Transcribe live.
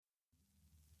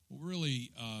We're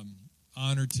really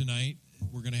honored tonight.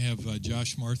 We're going to have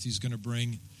Josh Marthy's going to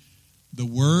bring the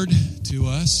word to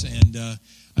us, and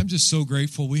I'm just so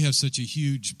grateful. We have such a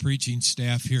huge preaching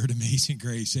staff here at Amazing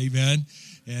Grace. Amen.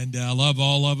 And I love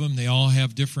all of them. They all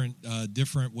have different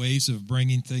ways of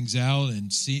bringing things out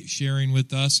and sharing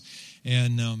with us.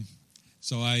 And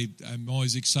so I'm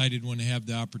always excited when I have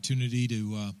the opportunity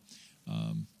to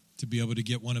be able to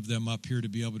get one of them up here to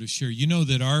be able to share. You know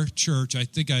that our church, I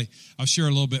think I'll share a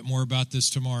little bit more about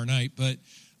this tomorrow night, but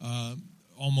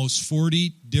almost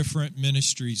 40 different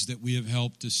ministries that we have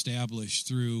helped establish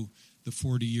through the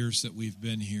 40 years that we've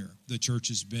been here. The church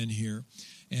has been here.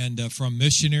 And from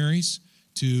missionaries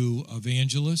to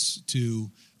evangelists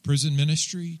to prison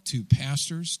ministry to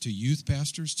pastors to youth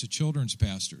pastors to children's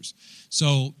pastors.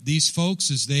 So these folks,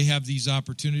 as they have these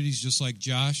opportunities, just like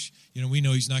Josh, we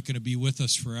know he's not going to be with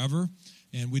us forever,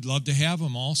 and we'd love to have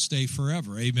them all stay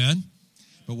forever. Amen?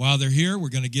 But while they're here, we're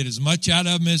going to get as much out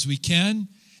of them as we can,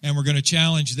 and we're going to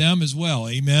challenge them as well.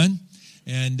 Amen?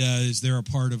 And as they're a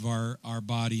part of our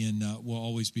body and will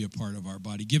always be a part of our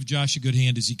body. Give Josh a good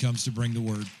hand as he comes to bring the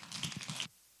word.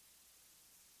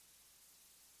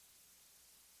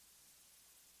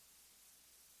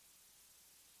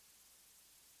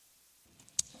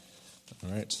 All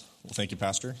right. Well, thank you,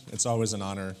 Pastor. It's always an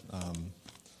honor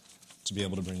to be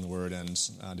able to bring the word and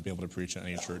to be able to preach at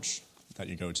any church that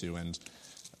you go to. And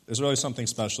there's really something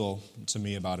special to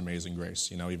me about Amazing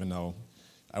Grace. Even though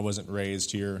I wasn't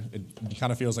raised here, it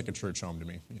kind of feels like a church home to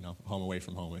me, home away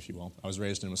from home, if you will. I was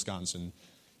raised in Wisconsin.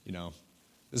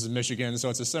 This is Michigan, so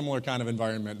it's a similar kind of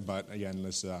environment. But again,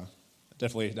 this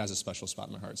definitely has a special spot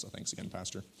in my heart. So thanks again,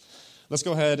 Pastor. Let's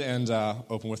go ahead and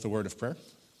open with the word of prayer.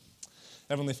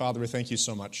 Heavenly Father, we thank you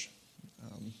so much.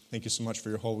 Thank you so much for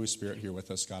your Holy Spirit here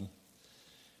with us, God.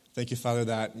 Thank you, Father,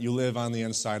 that you live on the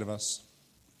inside of us.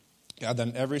 God, that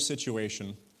in every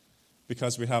situation,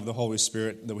 because we have the Holy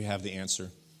Spirit, that we have the answer.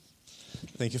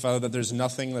 Thank you, Father, that there's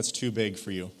nothing that's too big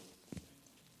for you.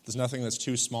 There's nothing that's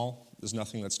too small. There's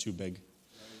nothing that's too big.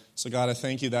 So, God, I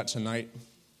thank you that tonight,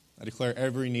 I declare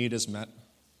every need is met.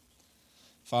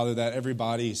 Father, that every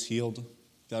body is healed.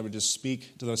 God, we just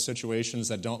speak to those situations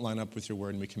that don't line up with your word,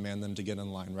 and we command them to get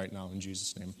in line right now in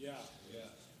Jesus' name. Yeah.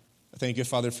 I thank you,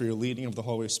 Father, for your leading of the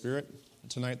Holy Spirit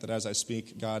tonight, that as I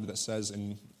speak, God, that says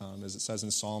as it says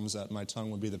in Psalms, that my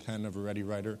tongue would be the pen of a ready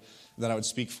writer, that I would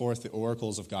speak forth the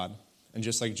oracles of God. And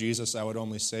just like Jesus, I would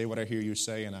only say what I hear you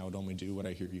say, and I would only do what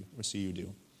I hear you or see you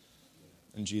do.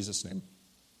 In Jesus' name.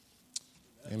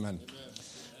 Amen.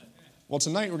 Well,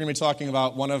 tonight we're going to be talking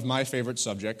about one of my favorite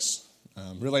subjects.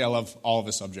 Really, I love all of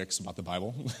the subjects about the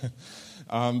Bible.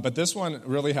 But this one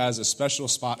really has a special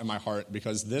spot in my heart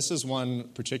because this is one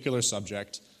particular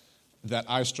subject that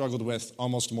I struggled with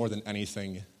almost more than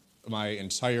anything my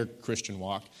entire Christian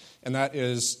walk, and that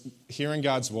is hearing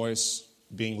God's voice,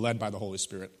 being led by the Holy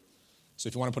Spirit. So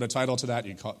if you want to put a title to that,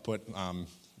 you put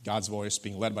God's voice,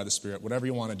 being led by the Spirit, whatever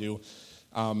you want to do.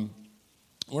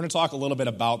 We're going to talk a little bit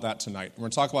about that tonight. We're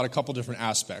going to talk about a couple different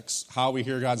aspects, how we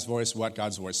hear God's voice, what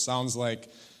God's voice sounds like,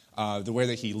 the way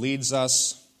that he leads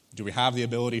us. Do we have the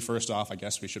ability, first off, I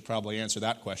guess we should probably answer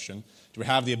that question. Do we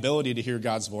have the ability to hear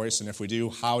God's voice? And if we do,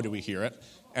 how do we hear it?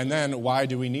 And then why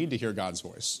do we need to hear God's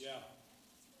voice? Yeah.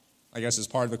 I guess is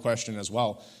part of the question as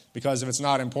well. Because if it's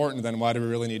not important, then why do we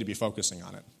really need to be focusing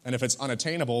on it? And if it's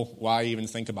unattainable, why even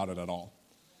think about it at all?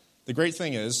 The great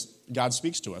thing is, God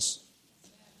speaks to us.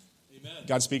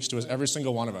 God speaks to us, every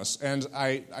single one of us. And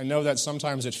I know that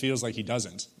sometimes it feels like he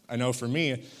doesn't. I know for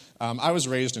me, I was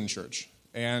raised in church.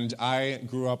 And I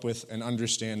grew up with an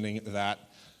understanding that,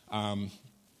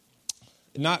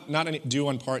 not due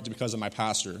in part because of my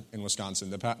pastor in Wisconsin.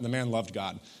 The man loved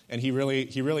God. And he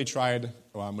really tried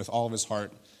with all of his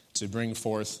heart to bring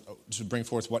forth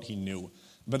what he knew.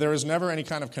 But there was never any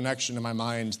kind of connection in my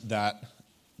mind that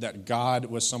God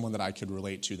was someone that I could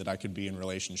relate to, that I could be in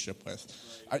relationship with.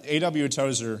 A.W.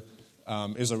 Tozer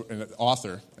is an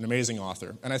author, an amazing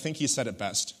author, and I think he said it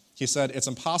best. He said, it's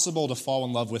impossible to fall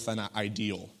in love with an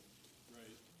ideal.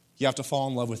 Right. You have to fall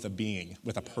in love with a being,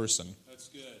 with a person. That's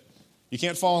good. You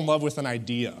can't fall in love with an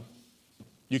idea.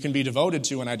 You can be devoted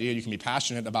to an idea, you can be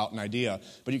passionate about an idea,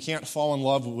 but you can't fall in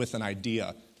love with an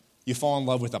idea. You fall in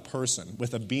love with a person,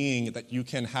 with a being that you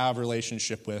can have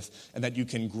relationship with and that you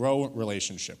can grow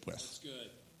relationship with.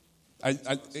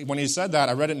 That's good. When he said that,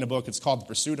 I read it in a book. It's called The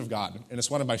Pursuit of God, and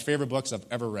it's one of my favorite books I've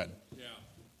ever read. Yeah.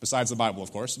 Besides the Bible,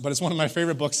 of course, but it's one of my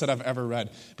favorite books that I've ever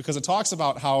read because it talks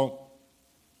about how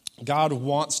God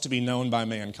wants to be known by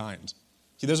mankind.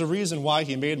 See, there's a reason why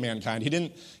he made mankind. He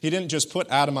didn't just put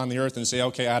Adam on the earth and say,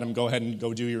 okay, Adam, go ahead and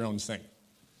go do your own thing.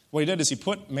 What he did is he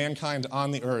put mankind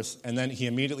on the earth, and then he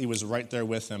immediately was right there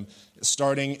with him,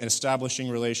 starting and establishing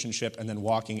relationship and then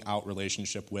walking out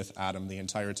relationship with Adam the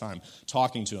entire time,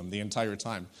 talking to him the entire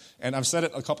time. And I've said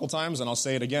it a couple times, and I'll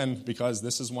say it again because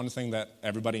this is one thing that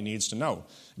everybody needs to know.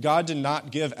 God did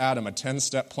not give Adam a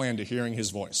 10-step plan to hearing his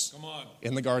voice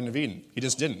in the Garden of Eden. He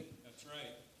just didn't. That's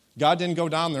right. God didn't go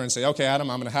down there and say, okay,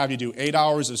 Adam, I'm going to have you do 8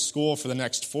 hours of school for the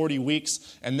next 40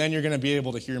 weeks, and then you're going to be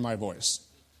able to hear my voice.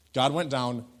 God went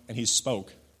down and he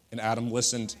spoke, and Adam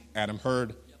listened, Adam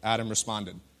heard, Adam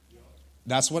responded.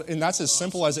 That's as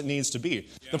simple as it needs to be.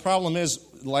 The problem is,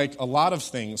 like a lot of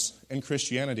things in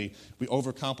Christianity, we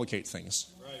overcomplicate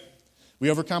things. We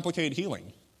overcomplicate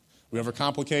healing. We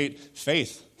overcomplicate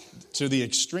faith to the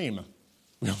extreme.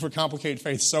 We overcomplicate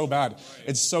faith so bad.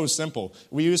 It's so simple.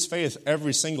 We use faith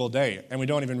every single day, and we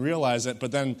don't even realize it.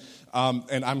 But then,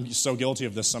 and I'm so guilty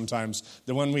of this sometimes,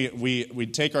 that when we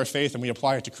take our faith and we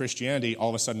apply it to Christianity, all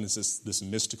of a sudden it's this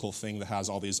mystical thing that has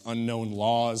all these unknown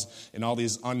laws and all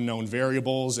these unknown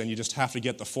variables, and you just have to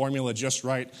get the formula just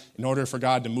right in order for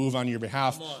God to move on your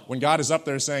behalf. When God is up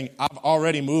there saying, I've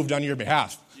already moved on your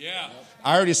behalf. Yeah.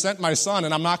 I already sent my son,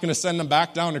 and I'm not going to send him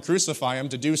back down to crucify him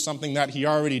to do something that he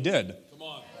already did.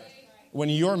 When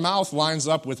your mouth lines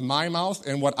up with my mouth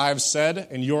and what I've said,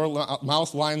 and your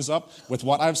mouth lines up with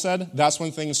what I've said, that's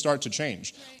when things start to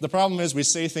change. The problem is we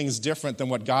say things different than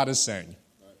what God is saying.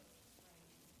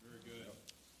 Very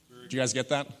good. Do you guys get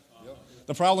that?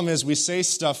 The problem is we say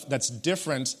stuff that's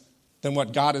different than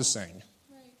what God is saying.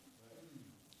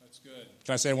 That's good.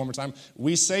 Can I say it one more time?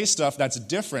 We say stuff that's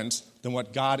different than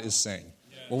what God is saying.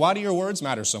 Well, why do your words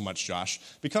matter so much, Josh?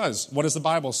 Because what does the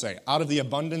Bible say? Out of the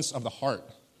abundance of the heart.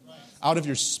 Out of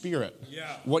your spirit.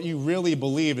 What you really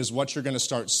believe is what you're going to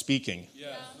start speaking.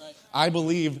 I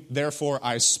believe, therefore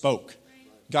I spoke.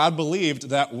 God believed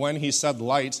that when he said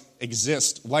light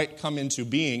exist, light come into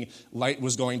being, light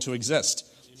was going to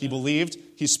exist. He believed,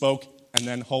 he spoke, and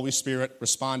then Holy Spirit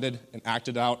responded and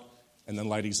acted out, and then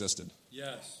light existed.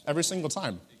 Yes. Every single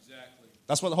time. Exactly.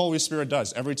 That's what the Holy Spirit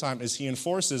does every time, is he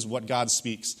enforces what God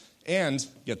speaks. And,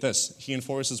 get this, he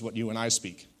enforces what you and I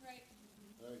speak.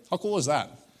 How cool is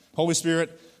that? Holy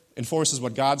Spirit enforces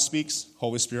what God speaks.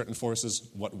 Holy Spirit enforces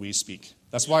what we speak.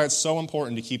 That's why it's so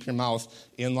important to keep your mouth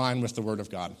in line with the Word of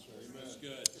God.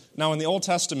 Now, in the Old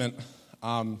Testament,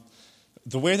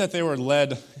 the way that they were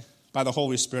led by the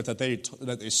Holy Spirit, that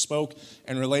they spoke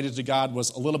and related to God,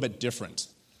 was a little bit different.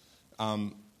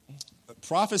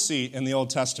 Prophecy in the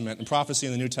Old Testament and prophecy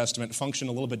in the New Testament function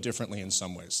a little bit differently in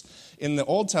some ways. In the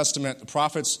Old Testament, the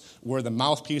prophets were the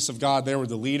mouthpiece of God. They were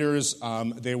the leaders.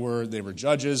 They were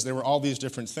judges. They were all these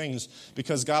different things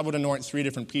because God would anoint three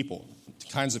different people,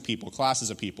 kinds of people,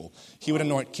 classes of people. He would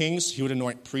anoint kings, he would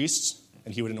anoint priests,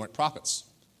 and he would anoint prophets.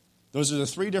 Those are the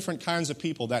three different kinds of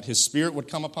people that his Spirit would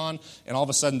come upon, and all of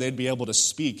a sudden they'd be able to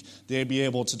speak. They'd be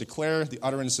able to declare the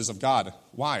utterances of God.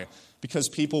 Why? Because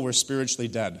people were spiritually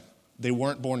dead. They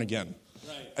weren't born again.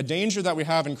 Right. A danger that we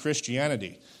have in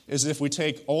Christianity is if we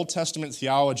take Old Testament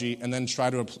theology and then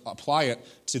try to apply it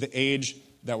to the age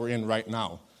that we're in right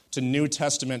now, to New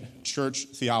Testament church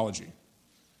theology.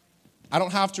 I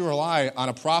don't have to rely on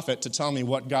a prophet to tell me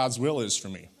what God's will is for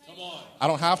me. Come on. I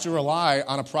don't have to rely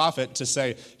on a prophet to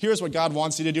say, here's what God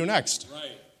wants you to do next.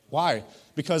 Right. Why?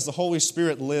 Because the Holy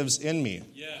Spirit lives in me.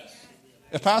 Yes.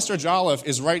 If Pastor Jolliffe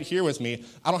is right here with me,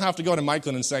 I don't have to go to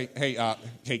Michael and say, hey,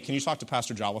 can you talk to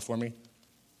Pastor Jolliffe for me?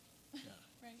 Yeah.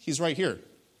 He's right here.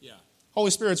 Yeah. Holy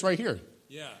Spirit's right here.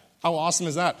 Yeah. How awesome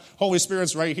is that? Holy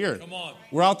Spirit's right here. Come on.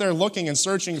 We're out there looking and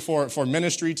searching for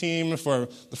ministry team, for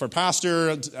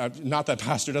pastor. Not that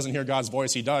pastor doesn't hear God's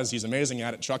voice. He does. He's amazing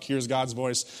at it. Chuck hears God's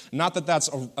voice. Not that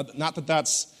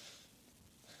that's.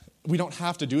 We don't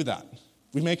have to do that.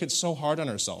 We make it so hard on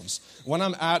ourselves. When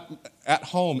I'm at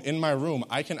home in my room,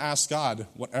 I can ask God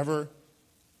whatever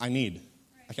I need.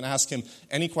 I can ask him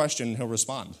any question and he'll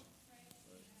respond.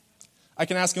 I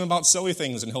can ask him about silly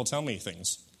things and he'll tell me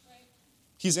things.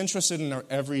 He's interested in our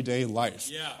everyday life.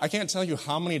 Yeah. I can't tell you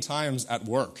how many times at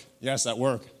work, yes, at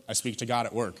work, I speak to God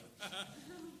at work.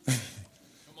 Come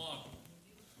on.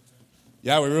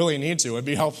 Yeah, we really need to. It'd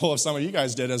be helpful if some of you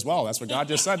guys did as well. That's what God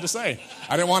just said to say.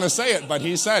 I didn't want to say it, but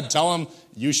he said, tell him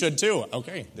you should too.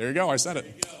 Okay, there you go. I said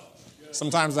it.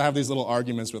 Sometimes I have these little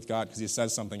arguments with God because he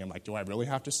says something. I'm like, do I really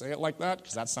have to say it like that?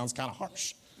 Because that sounds kind of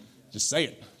harsh. Just say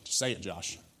it. Just say it,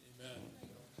 Josh. Amen.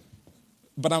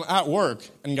 But I'm at work,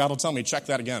 and God will tell me, check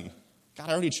that again. God,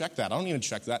 I already checked that. I don't need to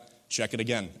check that. Check it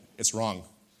again. It's wrong.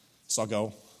 So I'll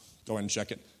go ahead and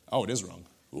check it. Oh, it is wrong.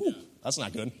 Ooh, that's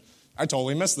not good. I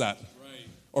totally missed that. Right.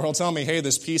 Or he'll tell me, hey,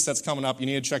 this piece that's coming up, you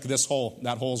need to check this hole.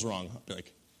 That hole's wrong. I'll be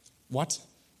like, what?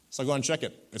 So I'll go and check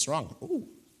it. It's wrong. Ooh,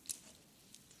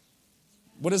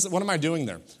 What am I doing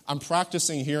there? I'm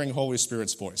practicing hearing Holy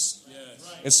Spirit's voice. Yes.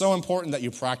 Right. It's so important that you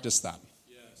practice that.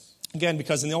 Yes. Again,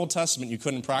 because in the Old Testament, you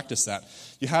couldn't practice that.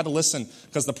 You had to listen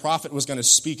because the prophet was going to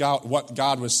speak out what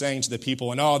God was saying to the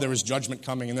people, and there was judgment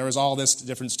coming, and there was all this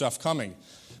different stuff coming.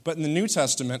 But in the New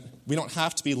Testament, we don't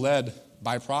have to be led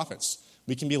by prophets.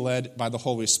 We can be led by the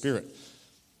Holy Spirit.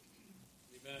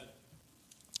 Amen.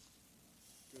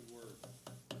 Good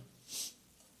word.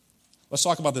 Let's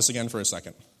talk about this again for a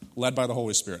second. Led by the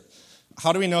Holy Spirit.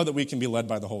 How do we know that we can be led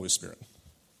by the Holy Spirit?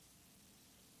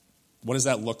 What does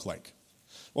that look like?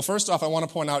 Well, first off, I want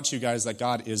to point out to you guys that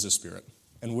God is a spirit,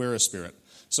 and we're a spirit.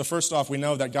 So first off, we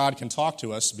know that God can talk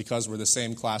to us because we're the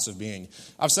same class of being.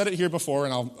 I've said it here before,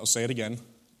 and I'll say it again.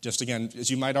 Just again,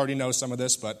 as you might already know some of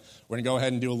this, but we're going to go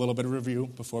ahead and do a little bit of review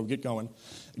before we get going.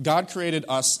 God created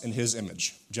us in his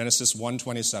image. Genesis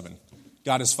 1:27.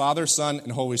 God is Father, Son,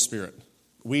 and Holy Spirit.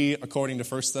 We, according to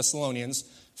 1 Thessalonians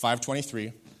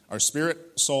 5:23, are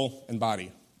spirit, soul, and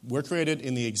body. We're created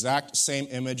in the exact same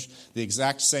image, the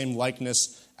exact same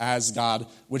likeness as God,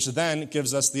 which then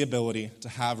gives us the ability to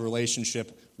have a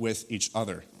relationship with each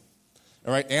other.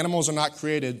 All right, animals are not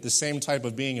created the same type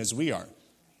of being as we are.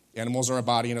 Animals are a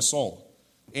body and a soul.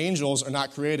 Angels are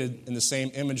not created in the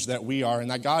same image that we are and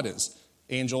that God is.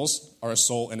 Angels are a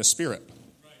soul and a spirit.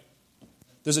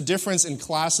 There's a difference in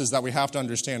classes that we have to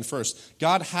understand first.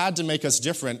 God had to make us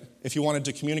different if he wanted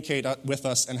to communicate with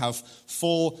us and have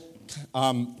full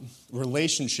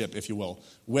relationship, if you will,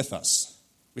 with us.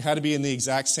 We had to be in the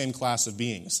exact same class of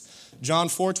beings. John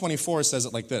 4:24 says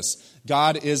it like this: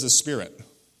 God is a spirit.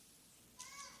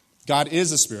 God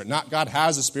is a spirit. Not God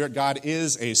has a spirit, God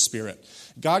is a spirit.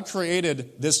 God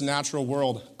created this natural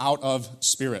world out of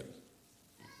spirit.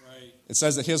 It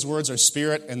says that his words are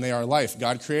spirit and they are life.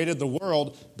 God created the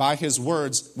world by his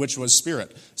words, which was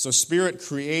spirit. So spirit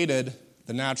created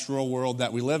the natural world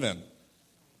that we live in.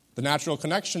 The natural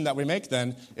connection that we make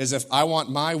then is if I want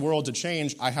my world to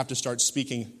change, I have to start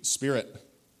speaking spirit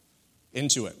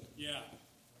into it. Yeah.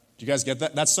 Do you guys get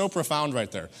that? That's so profound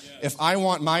right there. Yes. If I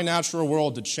want my natural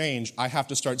world to change, I have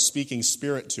to start speaking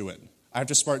spirit to it. I have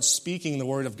to start speaking the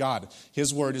word of God.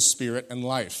 His word is spirit and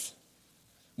life.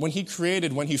 When he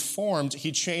created, when he formed,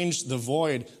 he changed the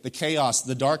void, the chaos,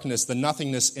 the darkness, the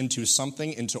nothingness into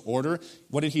something, into order.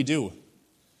 What did he do?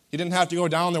 He didn't have to go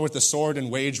down there with the sword and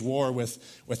wage war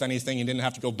with anything. He didn't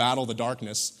have to go battle the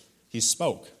darkness. He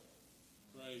spoke.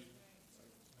 Right.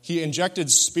 He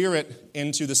injected spirit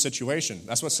into the situation.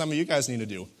 That's what some of you guys need to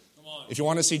do. Come on. If you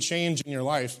want to see change in your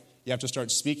life, you have to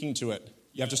start speaking to it.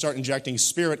 You have to start injecting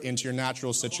spirit into your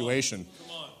natural situation.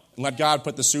 Come on. And let God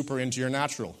put the super into your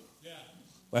natural. Yeah.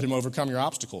 Let him overcome your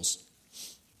obstacles.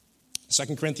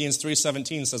 2 Corinthians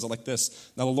 3:17 says it like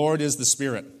this: Now the Lord is the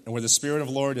Spirit, and where the Spirit of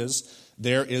the Lord is,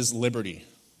 there is liberty.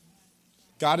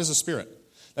 God is a spirit.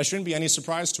 That shouldn't be any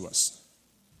surprise to us.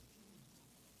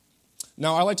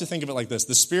 Now, I like to think of it like this.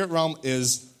 The spirit realm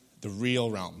is the real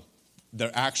realm,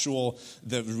 the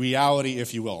reality,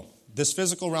 if you will. This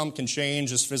physical realm can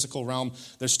change. This physical realm,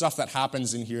 there's stuff that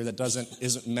happens in here that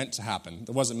isn't meant to happen.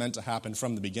 That wasn't meant to happen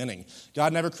from the beginning.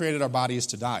 God never created our bodies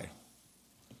to die.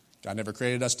 God never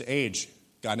created us to age.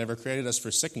 God never created us for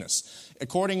sickness.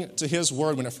 According to his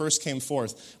word, when it first came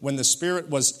forth, when the spirit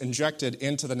was injected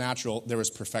into the natural, there was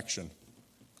perfection.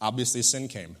 Obviously, sin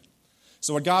came.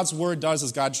 So what God's word does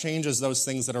is God changes those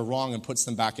things that are wrong and puts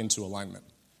them back into alignment.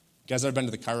 You guys ever been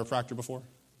to the chiropractor before?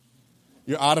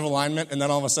 You're out of alignment, and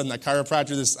then all of a sudden that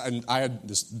chiropractor, and I had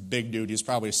this big dude, he's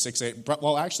probably 6'8",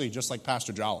 well, actually just like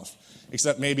Pastor Jolliffe,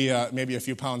 except maybe a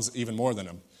few pounds even more than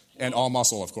him. And all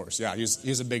muscle, of course. Yeah,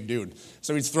 he's a big dude.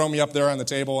 So he'd throw me up there on the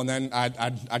table, and then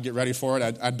I'd get ready for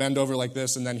it. I'd bend over like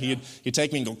this, and then he'd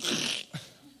take me and go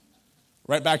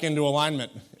right back into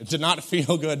alignment. It did not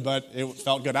feel good, but it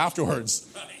felt good afterwards.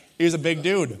 He was a big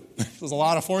dude. There was a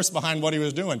lot of force behind what he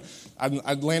was doing.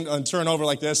 I'd land and turn over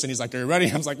like this, and he's like, "Are you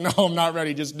ready?" I was like, "No, I'm not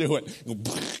ready. Just do it." I'm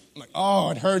like, "Oh,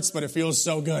 it hurts, but it feels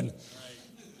so good."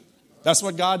 That's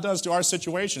what God does to our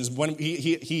situations. When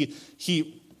he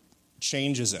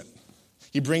changes it.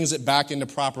 He brings it back into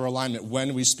proper alignment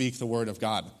when we speak the word of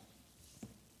God.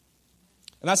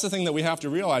 And that's the thing that we have to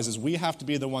realize is we have to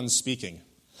be the ones speaking.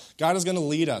 God is going to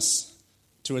lead us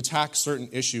to attack certain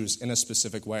issues in a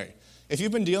specific way. If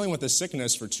you've been dealing with a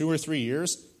sickness for 2 or 3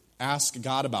 years, ask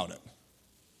God about it.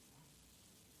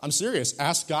 I'm serious.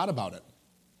 Ask God about it.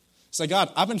 Say,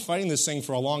 God, I've been fighting this thing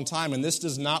for a long time, and this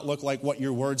does not look like what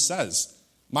your word says.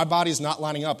 My body's not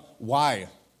lining up. Why?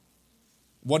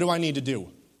 What do I need to do?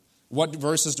 What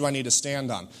verses do I need to stand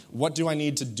on? What do I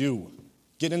need to do?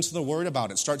 Get into the word about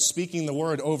it. Start speaking the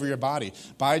word over your body.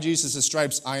 By Jesus'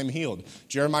 stripes, I am healed.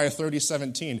 Jeremiah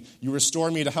 30:17, you restore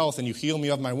me to health and you heal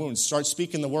me of my wounds. Start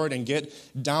speaking the word and get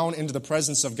down into the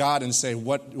presence of God and say,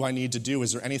 what do I need to do?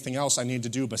 Is there anything else I need to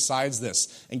do besides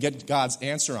this? And get God's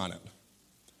answer on it.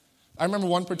 I remember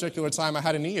one particular time I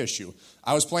had a knee issue.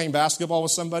 I was playing basketball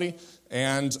with somebody,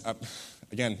 and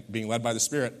again, being led by the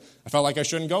Spirit, I felt like I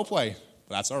shouldn't go play.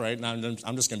 But that's all right. I'm just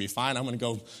going to be fine. I'm going to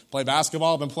go play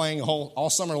basketball. I've been playing all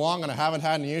summer long, and I haven't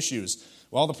had any issues.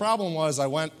 Well, the problem was I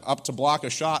went up to block a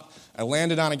shot. I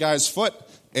landed on a guy's foot,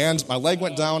 and my leg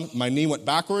went down, my knee went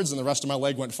backwards, and the rest of my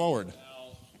leg went forward.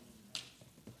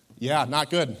 Yeah, not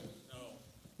good.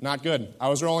 Not good. I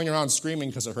was rolling around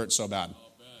screaming because it hurt so bad.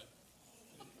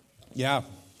 Yeah,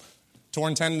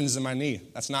 torn tendons in my knee.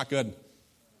 That's not good.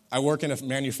 I work in a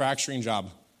manufacturing job.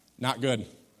 Not good.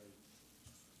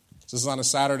 This is on a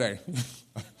Saturday.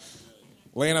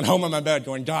 Laying at home on my bed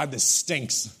going, God, this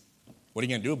stinks. What are you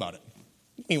going to do about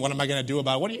it? What am I going to do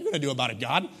about it? What are you going to do about it,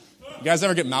 God? You guys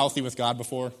ever get mouthy with God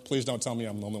before? Please don't tell me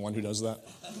I'm the only one who does that.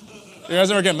 You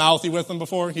guys ever get mouthy with him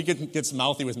before? He gets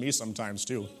mouthy with me sometimes,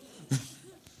 too.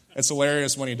 It's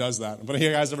hilarious when he does that. But you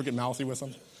guys ever get mouthy with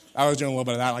him? I was doing a little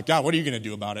bit of that. Like, God, what are you going to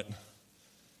do about it?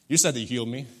 You said that you healed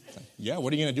me. Yeah,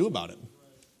 what are you going to do about it?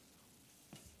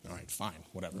 All right, fine,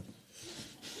 whatever.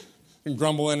 And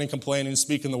grumbling and complaining,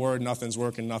 speaking the word, nothing's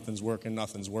working, nothing's working,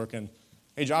 nothing's working.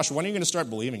 Hey, Joshua, when are you going to start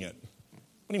believing it? What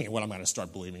do you mean, when am I going to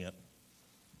start believing it?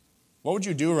 What would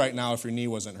you do right now if your knee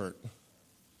wasn't hurt?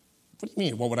 What do you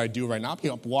mean, what would I do right now? I'd be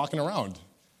up walking around.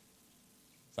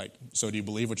 Like, so do you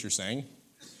believe what you're saying?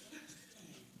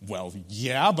 Well,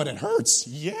 yeah, but it hurts.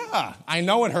 Yeah, I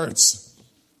know it hurts.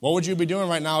 What would you be doing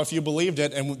right now if you believed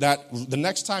it and that the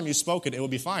next time you spoke it, it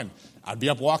would be fine? I'd be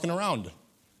up walking around.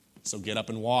 So get up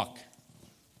and walk.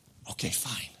 Okay,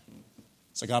 fine.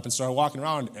 So I got up and started walking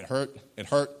around. It hurt, it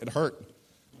hurt, it hurt.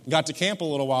 Got to camp a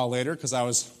little while later because I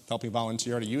was helping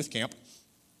volunteer at a youth camp.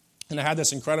 And I had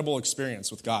this incredible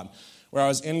experience with God where I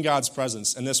was in God's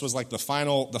presence. And this was like the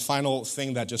final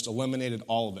thing that just eliminated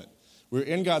all of it. We were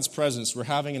in God's presence. We're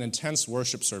having an intense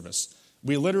worship service.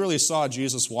 We literally saw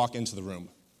Jesus walk into the room.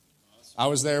 I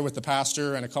was there with the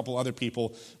pastor and a couple other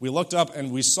people. We looked up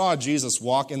and we saw Jesus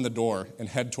walk in the door and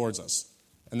head towards us.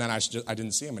 And then I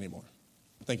didn't see him anymore.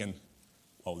 Thinking,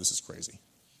 oh, this is crazy.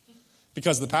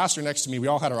 Because the pastor next to me, we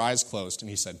all had our eyes closed. And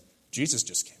he said, Jesus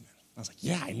just came in. I was like,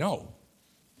 yeah, I know.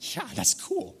 Yeah, that's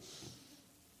cool.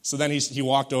 So then he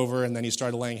walked over and then he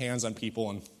started laying hands on people.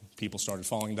 And people started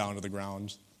falling down to the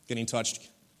ground, getting touched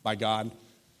by God.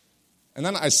 And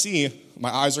then I see, my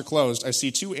eyes are closed, I see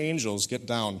two angels get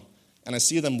down, and I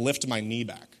see them lift my knee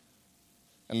back.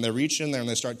 And they reach in there and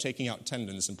they start taking out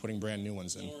tendons and putting brand new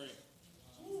ones in.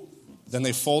 Then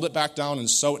they fold it back down and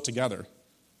sew it together.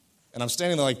 And I'm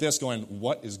standing there like this going,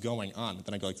 what is going on?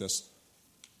 Then I go like this.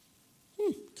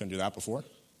 Couldn't do that before.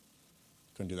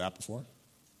 Couldn't do that before.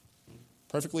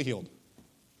 Perfectly healed.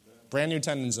 Brand new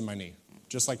tendons in my knee.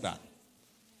 Just like that.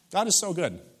 God is so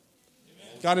good.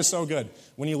 God is so good.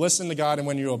 When you listen to God and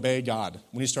when you obey God,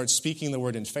 when you start speaking the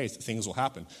word in faith, things will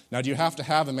happen. Now, do you have to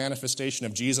have a manifestation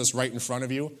of Jesus right in front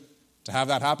of you to have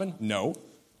that happen? No.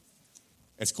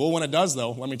 It's cool when it does,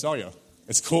 though, let me tell you.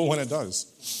 It's cool when it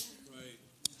does. Right.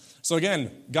 So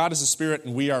again, God is a spirit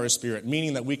and we are a spirit,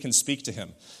 meaning that we can speak to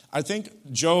him. I think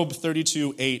Job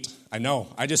 32:8, I know,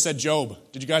 I just said Job.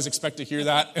 Did you guys expect to hear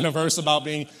that in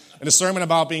a sermon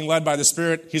about being led by the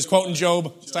Spirit? He's quoting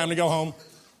Job. It's time to go home.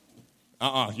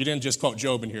 You didn't just quote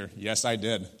Job in here. Yes, I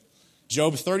did.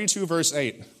 Job 32, verse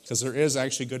 8, because there is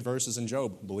actually good verses in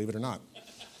Job, believe it or not.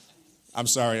 I'm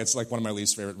sorry, it's like one of my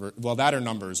least favorite verses. Well, that or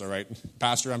Numbers, all right?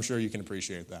 Pastor, I'm sure you can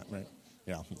appreciate that, right?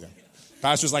 Yeah.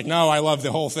 Pastor's like, no, I love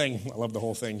the whole thing. I love the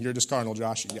whole thing. You're just carnal,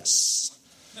 Josh. Yes.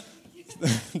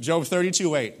 Job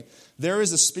 32:8. There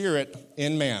is a spirit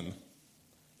in man,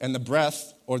 and the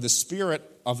breath, or the spirit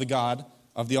of the God,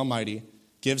 of the Almighty,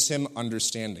 gives him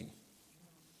understanding.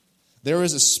 There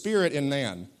is a spirit in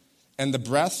man, and the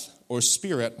breath or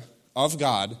spirit of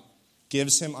God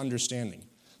gives him understanding.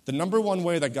 The number one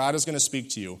way that God is going to speak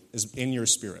to you is in your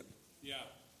spirit. Yeah.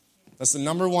 That's the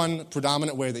number one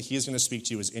predominant way that he is going to speak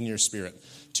to you is in your spirit.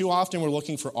 Too often we're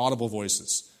looking for audible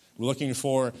voices. We're looking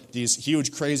for these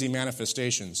huge, crazy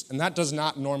manifestations, and that does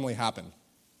not normally happen.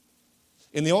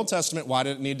 In the Old Testament, why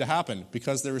did it need to happen?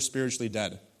 Because they were spiritually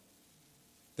dead.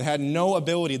 They had no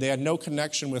ability, they had no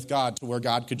connection with God to where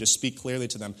God could just speak clearly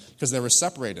to them because they were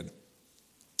separated.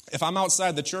 If I'm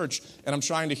outside the church and I'm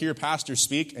trying to hear pastor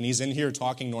speak and he's in here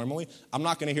talking normally, I'm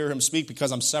not going to hear him speak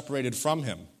because I'm separated from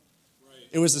him. Right.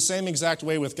 It was the same exact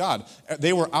way with God.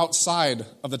 They were outside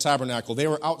of the tabernacle. They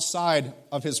were outside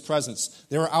of his presence.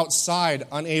 They were outside,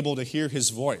 unable to hear his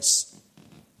voice.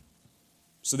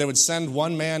 So they would send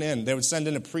one man in. They would send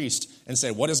in a priest and say,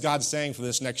 what is God saying for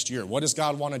this next year? What does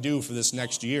God want to do for this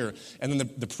next year? And then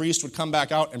the priest would come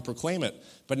back out and proclaim it.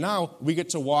 But now we get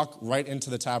to walk right into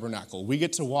the tabernacle. We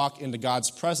get to walk into God's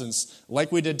presence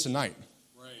like we did tonight.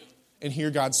 Right. And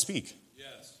hear God speak.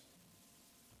 Yes.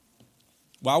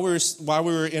 While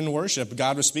we were in worship,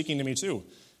 God was speaking to me too.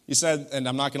 He said, and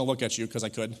I'm not going to look at you because I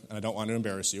could, and I don't want to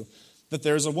embarrass you, that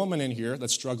there's a woman in here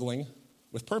that's struggling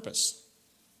with purpose.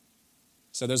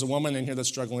 So there's a woman in here that's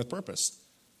struggling with purpose.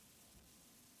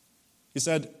 He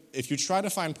said, if you try to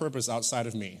find purpose outside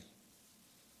of me,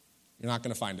 you're not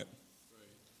going to find it. Right.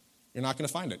 You're not going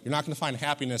to find it. You're not going to find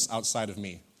happiness outside of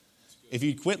me. If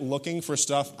you quit looking for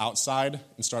stuff outside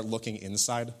and start looking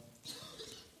inside,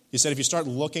 he said, if you start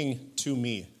looking to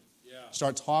me,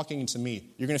 start talking to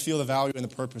me, you're going to feel the value and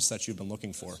the purpose that you've been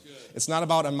looking for. It's not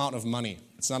about amount of money.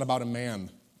 It's not about a man.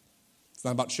 It's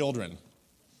not about children.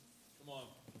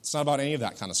 It's not about any of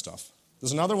that kind of stuff.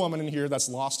 There's another woman in here that's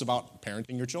lost about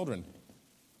parenting your children.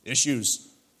 Issues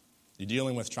you're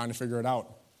dealing with, trying to figure it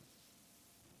out.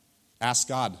 Ask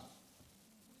God.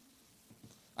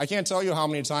 I can't tell you how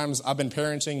many times I've been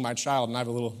parenting my child, and I have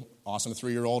a little awesome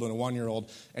 3-year-old and a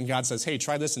 1-year-old, and God says, hey,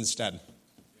 try this instead.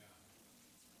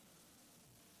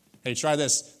 Hey, try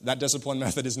this. That discipline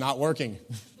method is not working.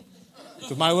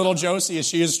 With my little Josie,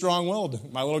 she is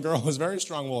strong-willed. My little girl is very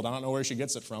strong-willed. I don't know where she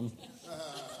gets it from.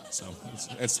 So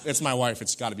it's my wife.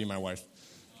 It's got to be my wife.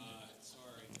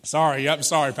 Sorry,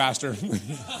 Pastor.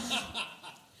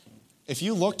 If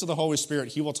you look to the Holy Spirit,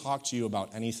 he will talk to you about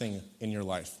anything in your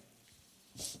life.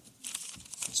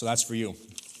 So that's for you.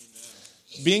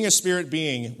 Amen. Being a spirit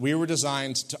being, we were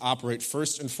designed to operate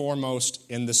first and foremost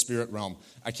in the spirit realm.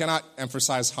 I cannot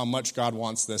emphasize how much God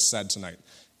wants this said tonight.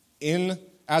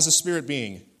 As a spirit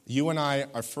being, you and I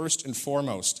are first and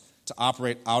foremost to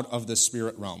operate out of the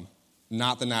spirit realm,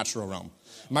 not the natural realm.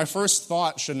 My first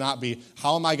thought should not be,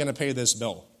 how am I going to pay this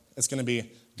bill? It's going to be,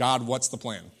 God, what's the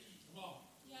plan?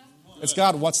 It's,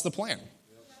 God, what's the plan?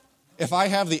 If I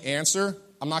have the answer,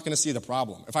 I'm not going to see the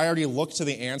problem. If I already look to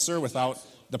the answer without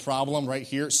the problem right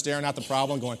here, staring at the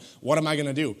problem, going, what am I going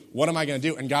to do? What am I going to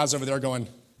do? And God's over there going,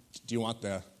 do you want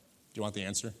the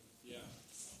answer? Yeah.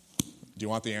 Do you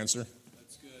want the answer?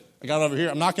 That's good. I got it over here.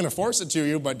 I'm not going to force it to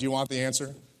you, but do you want the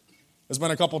answer? There's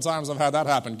been a couple times I've had that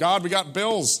happen. God, we got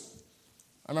bills.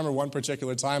 I remember one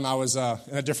particular time I was in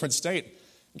a different state.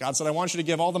 God said, I want you to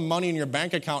give all the money in your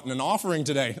bank account in an offering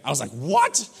today. I was like,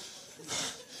 what?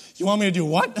 You want me to do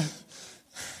what?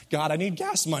 God, I need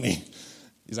gas money.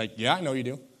 He's like, yeah, I know you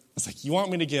do. I was like, you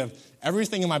want me to give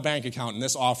everything in my bank account in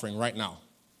this offering right now?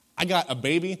 I got a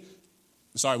baby.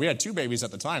 Sorry, we had 2 babies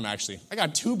at the time, actually. I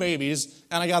got 2 babies,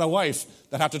 and I got a wife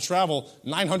that have to travel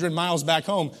 900 miles back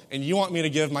home, and you want me to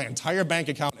give my entire bank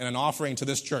account in an offering to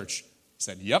this church? He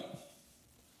said, yep.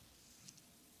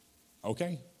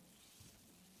 Okay.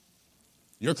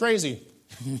 You're crazy.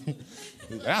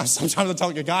 Yeah, sometimes I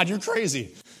tell God, you're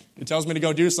crazy. He tells me to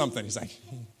go do something. He's like,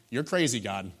 you're crazy,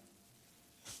 God.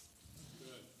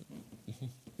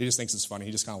 He just thinks it's funny.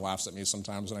 He just kind of laughs at me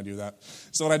sometimes when I do that.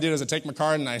 So what I did is I take my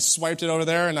card and I swiped it over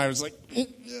there, and I was like,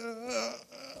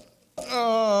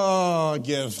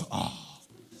 give. Oh.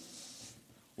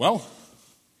 Well,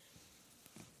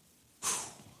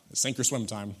 sink or swim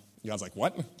time. God's like,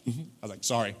 what? I was like,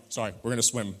 sorry. We're going to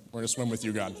swim. We're going to swim with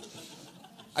you, God.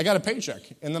 I got a paycheck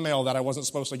in the mail that I wasn't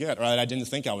supposed to get, or that I didn't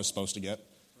think I was supposed to get,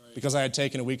 because I had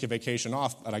taken a week of vacation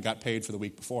off that I got paid for the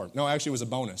week before. No, actually it was a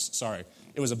bonus. Sorry.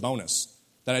 It was a bonus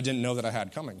that I didn't know that I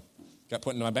had coming. Got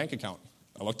put into my bank account.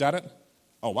 I looked at it.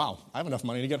 Oh, wow. I have enough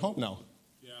money to get home now.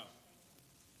 Yeah.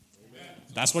 Amen.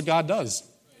 That's what God does.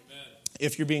 Amen.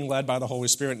 If you're being led by the Holy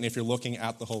Spirit and if you're looking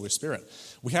at the Holy Spirit.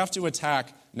 We have to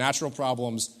attack natural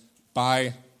problems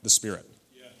by the Spirit.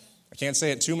 I can't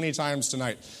say it too many times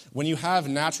tonight. When you have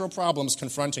natural problems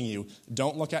confronting you,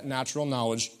 don't look at natural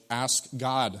knowledge. Ask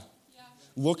God. Yeah.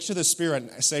 Look to the Spirit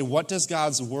and say, what does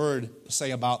God's Word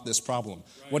say about this problem?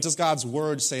 Right. What does God's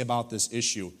Word say about this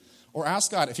issue? Or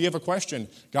ask God, if you have a question,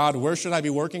 God, where should I be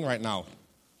working right now?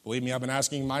 Believe me, I've been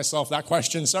asking myself that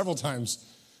question several times.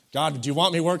 God, do you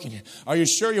want me working here? Are you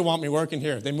sure you want me working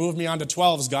here? They moved me on to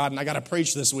 12s, God, and I got to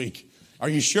preach this week. Are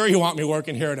you sure you want me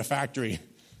working here at a factory? I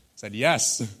said,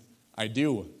 yes. I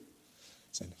do. I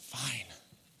said, fine.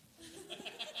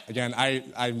 Again,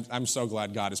 I'm so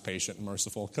glad God is patient and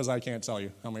merciful, because I can't tell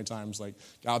you how many times, God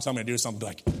will tell me to do something,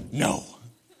 like, no.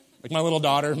 Like my little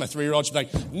daughter, my 3-year-old, she'd be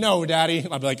like, no, Daddy.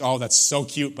 I'd be like, oh, that's so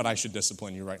cute, but I should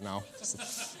discipline you right now.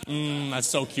 That's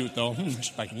so cute, though.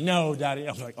 She'd be like, no, Daddy.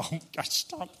 I'd be like, oh, my gosh,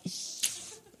 stop.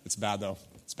 It's bad, though.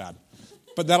 It's bad.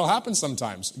 But that'll happen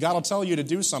sometimes. God will tell you to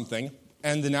do something,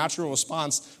 and the natural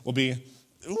response will be,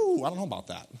 ooh, I don't know about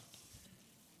that.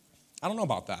 I don't know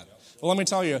about that. Well, let me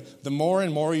tell you, the more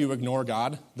and more you ignore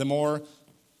God, the more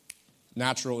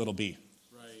natural it'll be.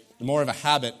 Right. The more of a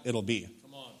habit it'll be.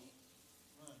 Come on.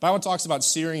 The Bible talks about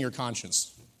searing your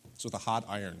conscience. It's with a hot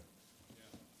iron.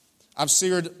 Yeah. I've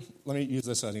seared, let me use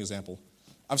this as an example.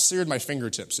 I've seared my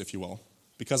fingertips, if you will,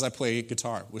 because I play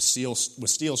guitar with steel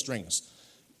strings.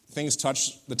 Things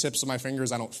touch the tips of my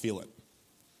fingers, I don't feel it.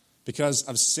 Because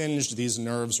I've singed these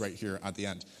nerves right here at the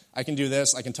end. I can do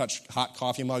this, I can touch hot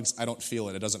coffee mugs, I don't feel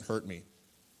it, it doesn't hurt me.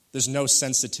 There's no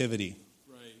sensitivity.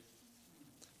 Right.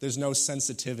 There's no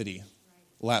sensitivity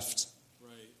left.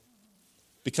 Right.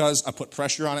 Because I put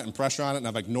pressure on it, and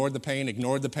I've ignored the pain, to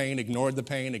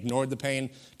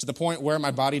the point where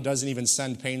my body doesn't even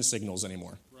send pain signals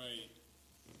anymore. Right.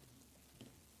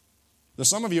 There's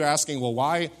some of you asking, well,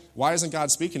 why isn't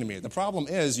God speaking to me? The problem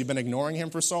is you've been ignoring him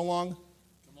for so long.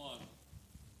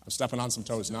 I'm stepping on some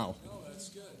toes now. No, that's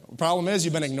good. The problem is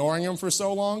you've been ignoring him for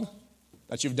so long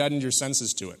that you've deadened your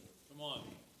senses to it. Come on.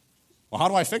 Well, how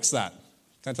do I fix that?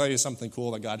 Can I tell you something cool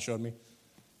that God showed me?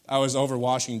 I was over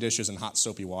washing dishes in hot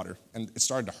soapy water, and it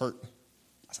started to hurt. I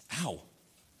was like, ow.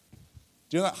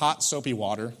 Do you know that hot soapy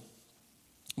water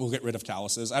will get rid of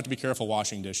calluses? I have to be careful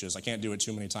washing dishes. I can't do it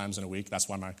too many times in a week. That's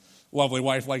why my lovely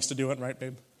wife likes to do it, right,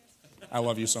 babe? I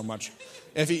love you so much.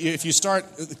 If you start,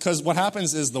 because what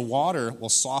happens is the water will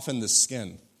soften the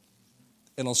skin.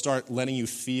 And it'll start letting you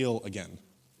feel again.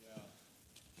 Yeah.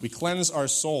 We cleanse our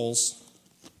souls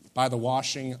by the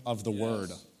washing of the Word.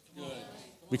 Good.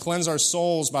 We cleanse our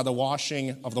souls by the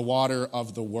washing of the water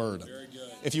of the Word. Very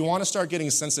good. If you want to start getting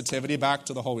sensitivity back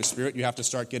to the Holy Spirit, you have to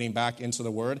start getting back into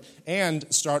the Word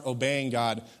and start obeying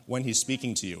God when He's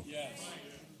speaking to you. Yes.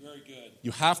 Very good.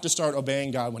 You have to start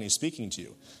obeying God when He's speaking to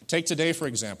you. Take today, for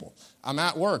example. I'm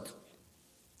at work.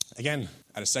 Again,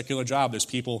 at a secular job, there's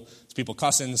people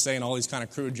cussing and saying all these kind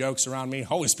of crude jokes around me.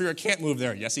 Holy Spirit can't move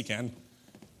there. Yes, He can.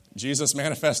 Jesus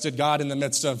manifested God in the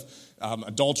midst of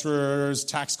adulterers,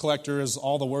 tax collectors,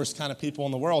 all the worst kind of people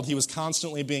in the world. He was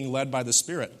constantly being led by the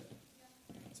Spirit.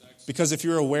 Because if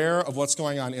you're aware of what's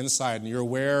going on inside and you're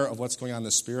aware of what's going on in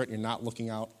the Spirit, you're not looking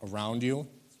out around you.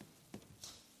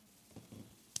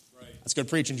 Right. That's good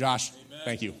preaching, Josh. Amen.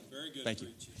 Thank you. Very good. Thank you.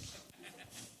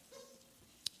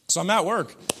 So I'm at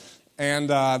work, and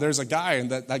there's a guy,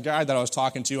 and that guy that I was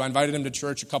talking to, I invited him to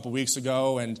church a couple weeks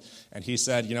ago, and he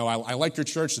said, you know, I like your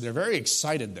church. They're very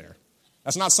excited there.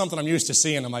 That's not something I'm used to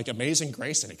seeing. I'm like, Amazing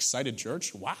Grace, an excited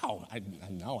church? Wow, I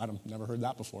know, I've never heard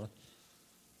that before.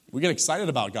 We get excited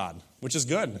about God, which is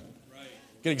good. Right.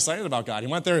 Get excited about God. He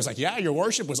went there, he's like, yeah, your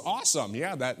worship was awesome.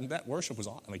 Yeah, that worship was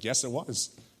awesome. I'm like, yes, it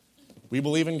was. We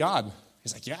believe in God.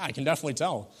 He's like, yeah, I can definitely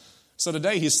tell. So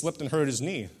today he slipped and hurt his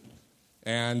knee.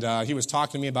 And he was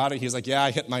talking to me about it. He's like, yeah,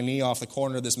 I hit my knee off the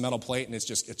corner of this metal plate, and it's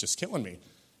just killing me.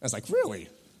 I was like, really?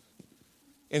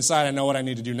 Inside, I know what I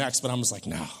need to do next, but I'm just like,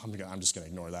 no, I'm just going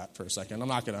to ignore that for a second. I'm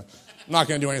not going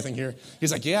to do anything here.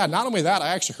 He's like, yeah, not only that, I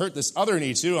actually hurt this other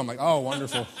knee too. I'm like, oh,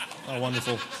 wonderful. Oh,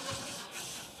 wonderful.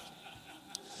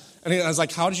 And I was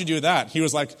like, how did you do that? He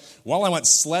was like, well, I went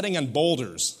sledding on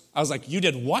boulders. I was like, you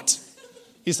did what?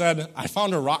 He said, I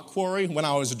found a rock quarry when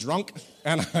I was drunk,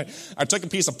 and I took a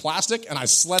piece of plastic, and I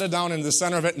sledded down into the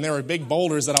center of it, and there were big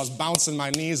boulders that I was bouncing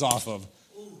my knees off of.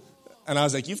 And I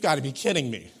was like, you've got to be kidding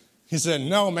me. He said,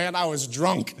 no, man, I was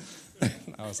drunk.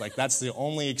 I was like, that's the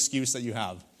only excuse that you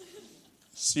have.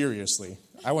 Seriously.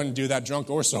 I wouldn't do that drunk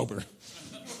or sober.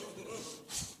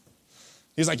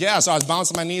 He's like, yeah, so I was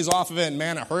bouncing my knees off of it, and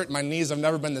man, it hurt. My knees have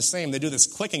never been the same. They do this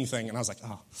clicking thing. And I was like,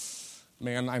 oh,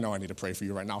 man, I know I need to pray for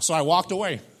you right now. So I walked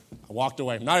away.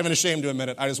 I'm not even ashamed to admit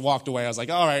it. I just walked away. I was like,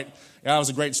 all right, yeah, that was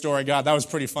a great story, God. That was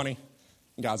pretty funny.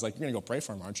 And God's like, you're going to go pray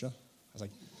for him, aren't you? I was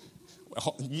like,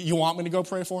 well, you want me to go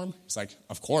pray for him? He's like,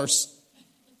 of course.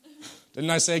 Didn't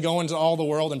I say go into all the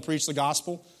world and preach the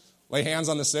gospel? Lay hands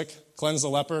on the sick, cleanse the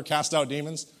leper, cast out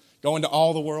demons, go into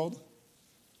all the world?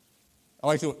 I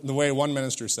like the way one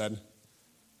minister said.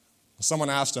 Someone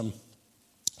asked him,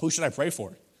 who should I pray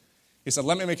for? He said,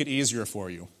 let me make it easier for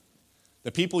you.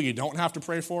 The people you don't have to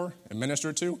pray for and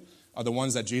minister to are the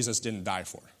ones that Jesus didn't die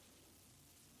for.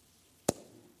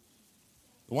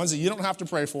 The ones that you don't have to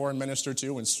pray for and minister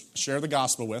to and share the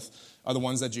gospel with are the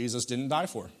ones that Jesus didn't die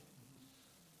for.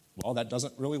 Well, that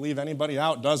doesn't really leave anybody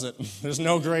out, does it? There's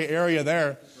no gray area there.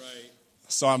 Right.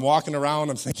 So I'm walking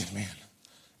around, I'm thinking, man,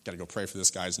 got to go pray for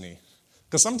this guy's knee.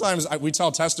 Because sometimes we tell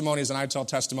testimonies, and I tell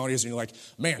testimonies, and you're like,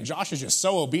 man, Josh is just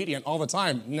so obedient all the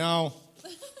time. No.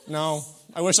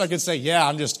 I wish I could say, yeah,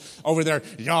 I'm just over there,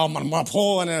 I'm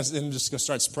pulling, and just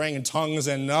start spraying in tongues,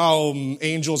 and no,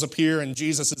 angels appear, and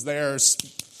Jesus is there.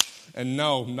 And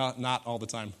no, not all the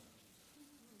time.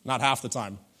 Not half the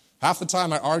time. Half the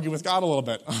time I argue with God a little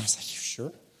bit. I was like, you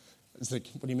sure? He's like,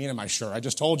 what do you mean, am I sure? I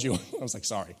just told you. I was like,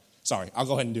 sorry, I'll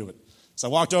go ahead and do it. So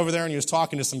I walked over there, and he was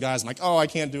talking to some guys. I'm like, I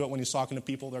can't do it when he's talking to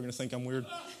people. They're going to think I'm weird.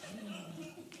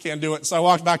 Can't do it. So I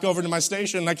walked back over to my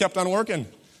station, and I kept on working.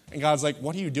 And God's like,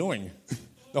 what are you doing?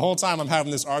 The whole time I'm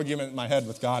having this argument in my head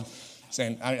with God,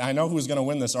 saying, I know who's going to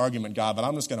win this argument, God, but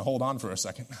I'm just going to hold on for a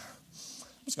second.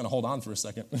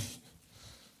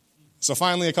 So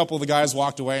finally, a couple of the guys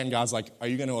walked away, and God's like, are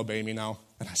you going to obey me now?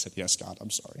 And I said, yes, God, I'm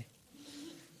sorry.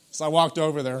 So I walked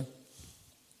over there,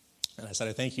 and I said,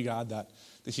 I thank you, God, that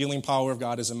the healing power of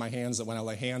God is in my hands, that when I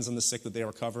lay hands on the sick, that they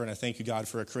recover. And I thank you, God,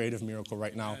 for a creative miracle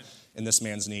right now in this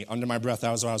man's knee. Under my breath, that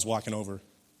was when I was walking over.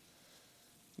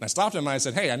 And I stopped him, and I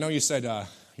said, hey, I know you said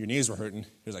your knees were hurting. He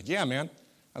was like, yeah, man.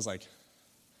 I was like,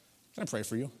 can I pray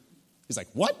for you? He's like,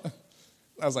 what?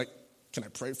 I was like, can I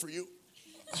pray for you?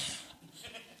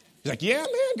 He's like, yeah,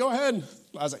 man, go ahead.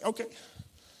 I was like, okay.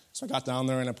 So I got down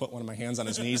there, and I put one of my hands on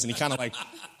his knees, and he kind of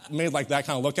made that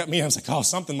kind of look at me. I was like, oh,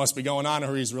 something must be going on,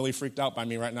 or he's really freaked out by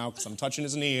me right now because I'm touching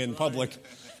his knee in public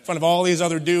in front of all these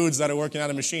other dudes that are working at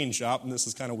a machine shop, and this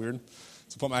is kind of weird.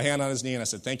 So I put my hand on his knee, and I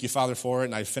said, thank you, Father, for it.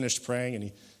 And I finished praying, and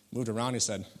he moved around. And he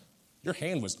said, your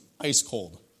hand was ice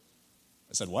cold.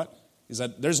 I said, what? He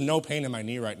said, there's no pain in my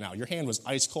knee right now. Your hand was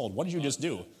ice cold. What did you just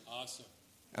do? Awesome.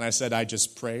 And I said, I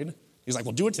just prayed. He's like,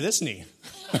 well, do it to this knee.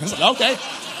 I was like, okay.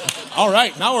 All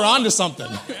right, now we're on to something.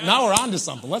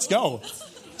 Let's go.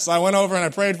 So I went over and I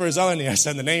prayed for his other knee. I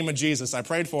said, in the name of Jesus, I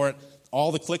prayed for it.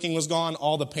 All the clicking was gone.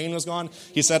 All the pain was gone.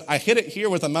 He said, I hit it here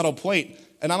with a metal plate,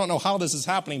 and I don't know how this is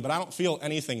happening, but I don't feel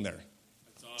anything there.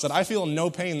 Awesome. I said, I feel no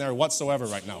pain there whatsoever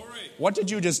right now. What did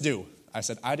you just do? I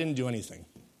said, I didn't do anything.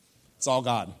 It's all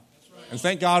God. Right. And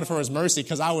thank God for his mercy,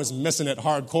 because I was missing it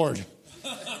hardcore.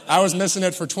 I was missing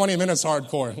it for 20 minutes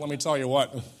hardcore. Let me tell you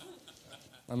what.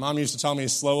 My mom used to tell me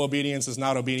slow obedience is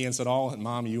not obedience at all. And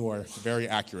Mom, you are very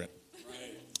accurate.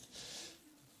 Right.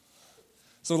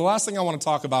 So the last thing I want to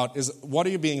talk about is, what are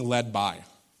you being led by?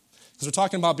 Because we're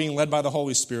talking about being led by the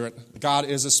Holy Spirit. God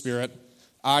is a spirit.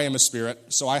 I am a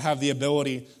spirit. So I have the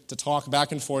ability to talk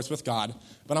back and forth with God.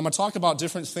 But I'm going to talk about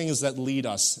different things that lead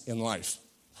us in life.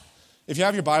 If you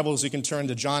have your Bibles, you can turn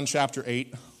to John chapter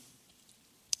 8.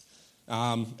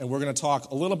 And we're going to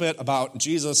talk a little bit about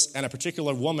Jesus and a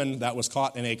particular woman that was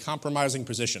caught in a compromising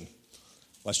position,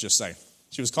 let's just say.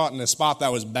 She was caught in a spot that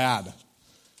was bad.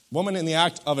 Woman in the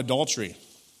act of adultery.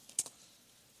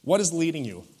 What is leading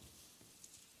you?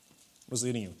 What is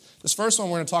leading you? This first one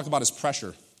we're going to talk about is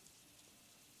pressure.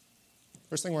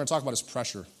 First thing we're going to talk about is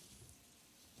pressure.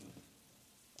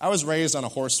 I was raised on a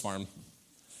horse farm.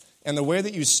 And the way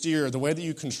that you steer, the way that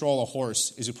you control a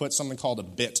horse is you put something called a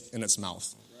bit in its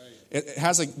mouth.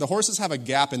 The horses have a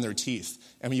gap in their teeth,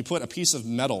 and when you put a piece of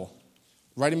metal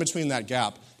right in between that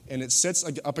gap, and it sits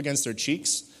up against their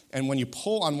cheeks, and when you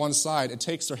pull on one side, it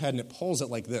takes their head and it pulls it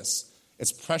like this.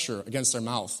 It's pressure against their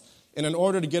mouth. And in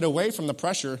order to get away from the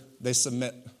pressure, they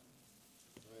submit.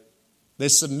 They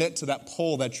submit to that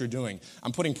pull that you're doing.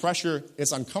 I'm putting pressure,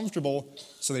 it's uncomfortable,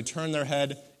 so they turn their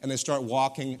head and they start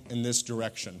walking in this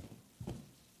direction.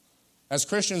 As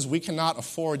Christians, we cannot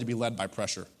afford to be led by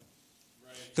pressure.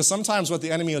 Because sometimes what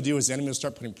the enemy will do is the enemy will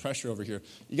start putting pressure over here.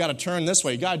 You got to turn this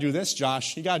way. You got to do this,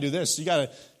 Josh. You got to do this. You got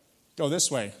to go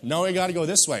this way. No, you got to go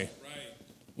this way. Right.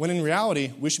 When in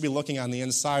reality, we should be looking on the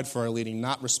inside for our leading,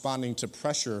 not responding to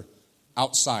pressure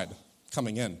outside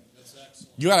coming in. That's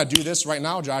excellent. You got to do this right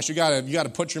now, Josh. You got to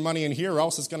put your money in here, or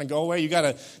else it's going to go away. You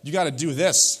got to do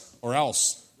this, or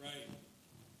else. Right.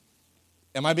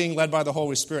 Am I being led by the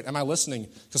Holy Spirit? Am I listening?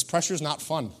 Because pressure is not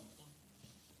fun.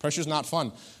 Pressure's not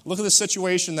fun. Look at the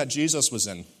situation that Jesus was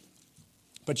in.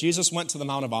 But Jesus went to the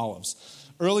Mount of Olives.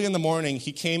 Early in the morning,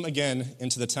 he came again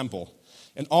into the temple,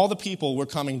 and all the people were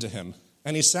coming to him.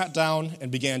 And he sat down and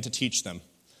began to teach them.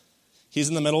 He's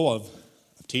in the middle of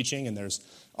teaching, and there's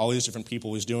all these different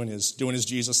people. He's doing his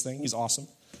Jesus thing. He's awesome.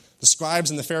 The scribes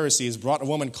and the Pharisees brought a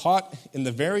woman caught in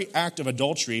the very act of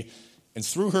adultery and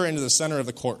threw her into the center of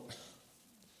the court.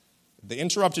 They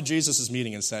interrupted Jesus'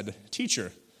 meeting and said,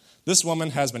 "Teacher, this woman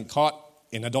has been caught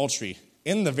in adultery,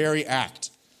 in the very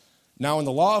act. Now, in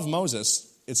the law of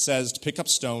Moses, it says to pick up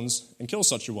stones and kill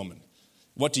such a woman.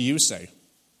 What do you say?"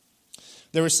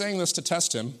 They were saying this to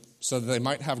test him so that they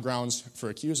might have grounds for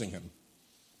accusing him.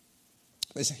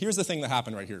 Here's the thing that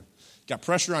happened right here. Got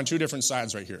pressure on two different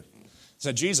sides right here.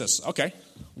 said, Jesus, okay,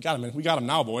 we got him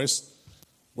now, boys.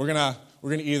 We're gonna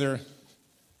either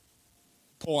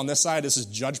pull on this side, this is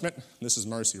judgment, this is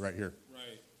mercy right here.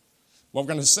 Right. What we're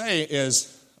going to say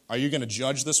is, are you going to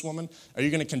judge this woman? Are you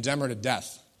going to condemn her to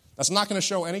death? That's not going to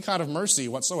show any kind of mercy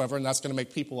whatsoever, and that's going to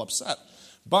make people upset.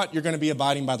 But you're going to be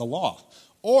abiding by the law.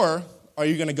 Or are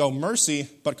you going to go mercy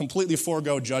but completely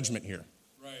forego judgment here?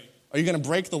 Right. Are you going to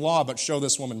break the law but show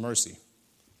this woman mercy?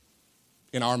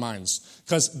 In our minds.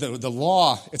 Because the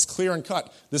law, it's clear and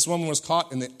cut. This woman was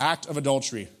caught in the act of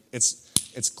adultery.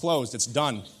 It's closed. It's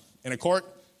done. In a court,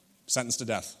 sentenced to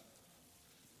death.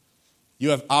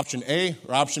 You have option A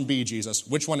or option B, Jesus.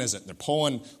 Which one is it?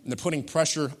 They're putting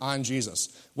pressure on Jesus.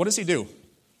 What does he do?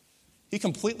 He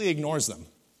completely ignores them.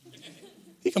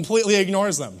 He completely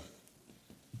ignores them.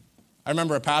 I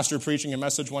remember a pastor preaching a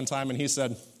message one time, and he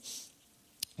said,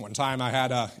 one time I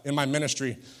had, in my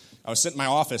ministry, I was sitting in my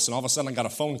office, and all of a sudden I got a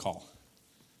phone call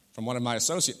from one of my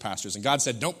associate pastors, and God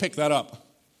said, don't pick that up.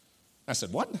 I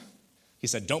said, what? He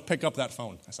said, don't pick up that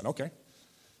phone. I said, okay.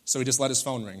 So he just let his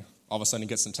phone ring. All of a sudden he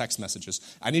gets some text messages.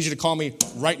 I need you to call me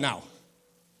right now.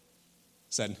 I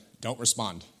said, don't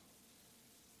respond.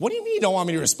 What do you mean you don't want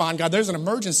me to respond, God? There's an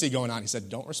emergency going on. He said,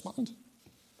 don't respond.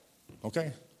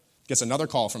 Okay. Gets another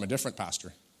call from a different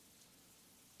pastor.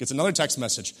 Gets another text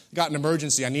message. Got an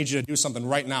emergency. I need you to do something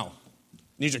right now. I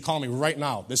need you to call me right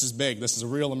now. This is big. This is a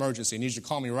real emergency. I need you to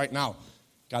call me right now.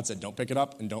 God said, don't pick it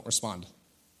up and don't respond.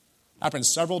 Happened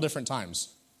several different times.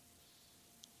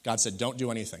 God said, don't do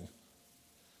anything.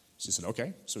 So he said,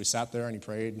 okay. So he sat there and he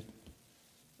prayed.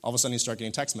 All of a sudden he started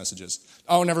getting text messages.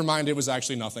 Oh, never mind. It was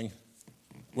actually nothing.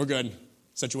 We're good.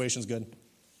 Situation's good.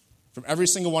 From every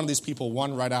single one of these people,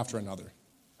 one right after another.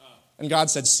 And God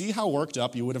said, see how worked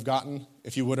up you would have gotten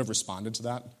if you would have responded to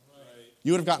that? Right.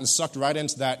 You would have gotten sucked right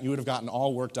into that. And you would have gotten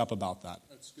all worked up about that.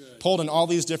 That's good. Pulled in all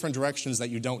these different directions that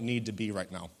you don't need to be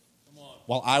right now. Come on.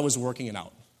 While I was working it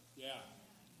out. Yeah.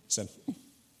 He said,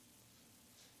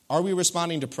 are we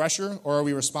responding to pressure or are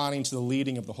we responding to the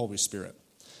leading of the Holy Spirit?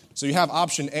 So you have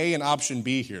option A and option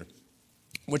B here.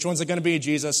 Which one's it going to be,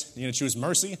 Jesus? You're going to choose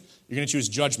mercy? You're going to choose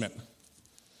judgment.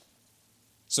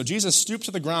 So Jesus stooped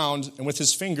to the ground and with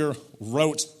his finger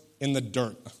wrote in the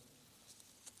dirt.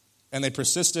 And they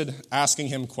persisted asking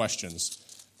him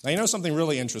questions. Now you know something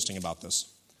really interesting about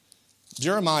this.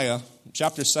 Jeremiah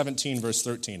chapter 17 verse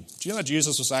 13. Do you know that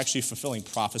Jesus was actually fulfilling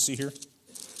prophecy here?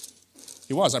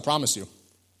 He was, I promise you.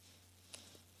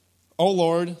 O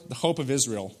Lord, the hope of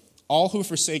Israel, all who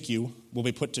forsake you will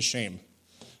be put to shame.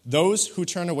 Those who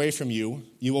turn away from you,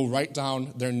 you will write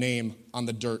down their name on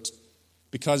the dirt,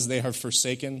 because they have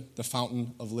forsaken the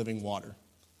fountain of living water.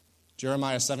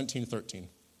 Jeremiah 17:13.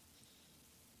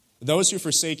 Those who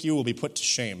forsake you will be put to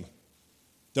shame.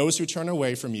 Those who turn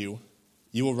away from you,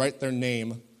 you will write their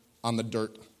name on the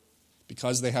dirt,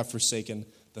 because they have forsaken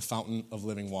the fountain of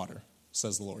living water,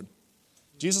 says the Lord.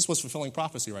 Jesus was fulfilling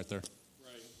prophecy right there.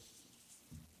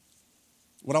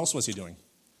 What else was he doing?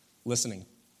 Listening,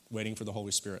 waiting for the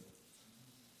Holy Spirit.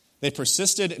 They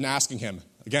persisted in asking him.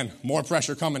 Again, more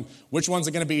pressure coming. Which one's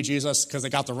it going to be, Jesus? Because they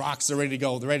got the rocks, they're ready to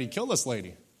go. They're ready to kill this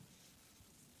lady.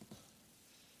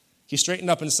 He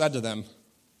straightened up and said to them,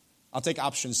 I'll take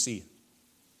option C.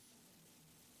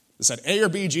 They said, A or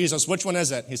B, Jesus, which one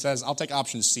is it? He says, I'll take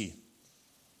option C.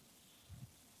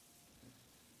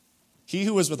 He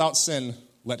who is without sin,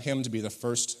 let him to be the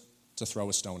first to throw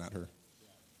a stone at her.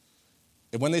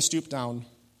 And when they stooped down,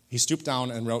 he stooped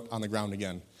down and wrote on the ground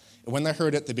again. And when they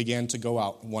heard it, they began to go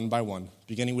out one by one,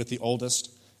 beginning with the oldest,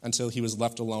 until he was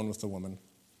left alone with the woman.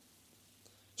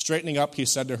 Straightening up, he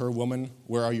said to her, Woman,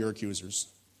 where are your accusers?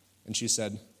 And she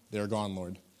said, They are gone,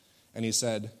 Lord. And he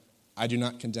said, I do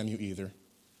not condemn you either.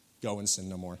 Go and sin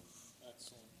no more.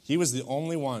 Excellent. He was the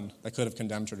only one that could have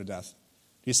condemned her to death.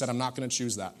 He said, I'm not going to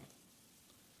choose that.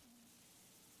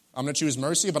 I'm going to choose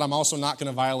mercy, but I'm also not going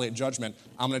to violate judgment.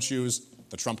 I'm going to choose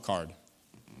the trump card,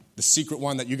 the secret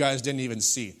one that you guys didn't even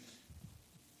see. Do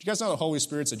you guys know the Holy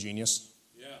Spirit's a genius?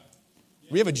 Yeah.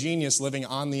 We have a genius living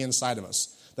on the inside of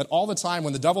us. That all the time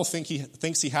when the devil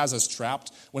thinks he has us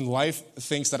trapped, when life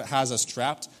thinks that it has us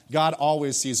trapped, God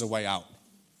always sees a way out.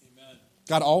 Amen.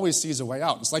 God always sees a way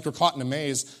out. It's like we're caught in a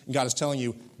maze, and God is telling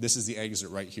you, this is the exit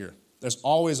right here. There's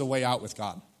always a way out with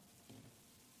God.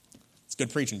 It's good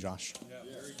preaching, Josh. Yeah.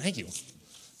 Thank you.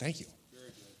 Thank you.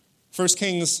 1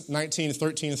 Kings 19,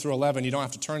 13 through 11, you don't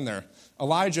have to turn there.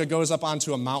 Elijah goes up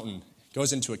onto a mountain,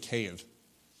 goes into a cave.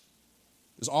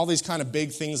 There's all these kind of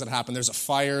big things that happen. There's a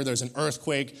fire, there's an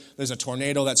earthquake, there's a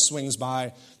tornado that swings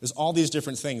by. There's all these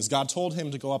different things. God told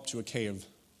him to go up to a cave.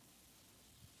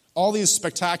 All these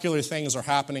spectacular things are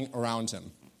happening around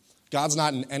him. God's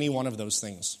not in any one of those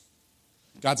things.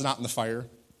 God's not in the fire.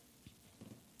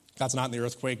 God's not in the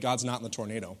earthquake. God's not in the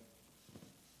tornado.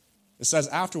 It says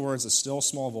afterwards, a still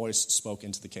small voice spoke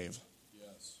into the cave.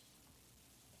 Yes.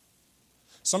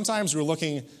 Sometimes we're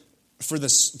looking for the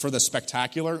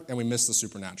spectacular and we miss the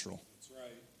supernatural. That's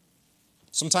right.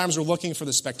 Sometimes we're looking for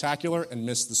the spectacular and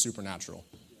miss the supernatural.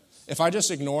 Yes. If I just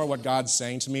ignore what God's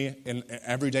saying to me in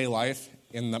everyday life,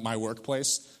 in my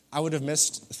workplace, I would have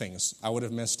missed things. I would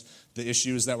have missed the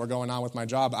issues that were going on with my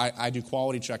job. I do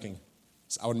quality checking.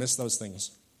 So I would miss those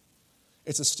things.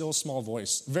 It's a still small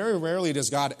voice. Very rarely does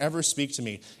God ever speak to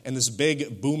me in this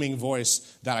big, booming voice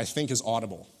that I think is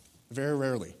audible. Very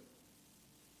rarely.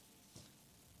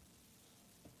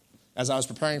 As I was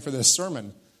preparing for this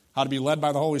sermon, how to be led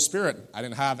by the Holy Spirit, I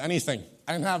didn't have anything.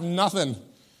 I didn't have nothing. And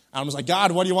I was like,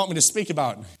 God, what do you want me to speak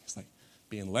about? He's like,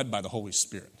 being led by the Holy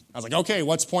Spirit. I was like, okay,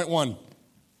 what's point one?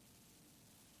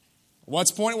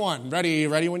 What's point one? Ready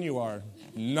when you are.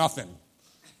 Nothing.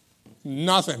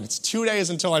 It's 2 days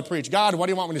until I preach. God, what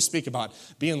do you want me to speak about?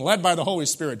 Being led by the Holy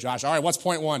Spirit, Josh. All right, what's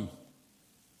point one?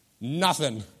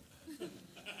 Nothing.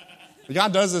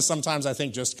 God does this sometimes, I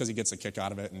think, just because he gets a kick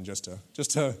out of it and just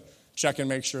to check and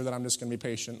make sure that I'm just going to be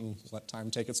patient and let time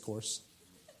take its course.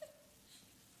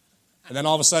 And then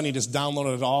all of a sudden, he just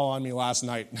downloaded it all on me last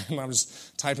night. And I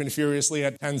was typing furiously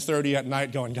at 10:30 at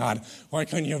night going, God, why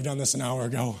couldn't you have done this an hour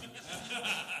ago?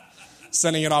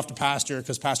 Sending it off to Pastor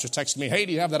because Pastor texted me, hey,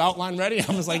 do you have that outline ready?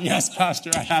 I was like, yes, Pastor,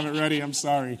 I have it ready. I'm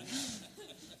sorry.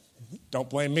 Don't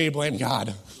blame me, blame God.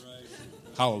 Right.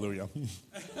 Hallelujah.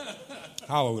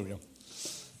 Hallelujah.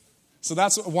 So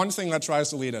that's one thing that tries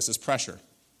to lead us is pressure.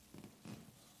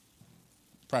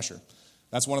 Pressure.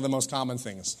 That's one of the most common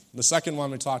things. The second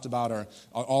one we talked about are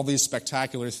all these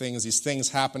spectacular things, these things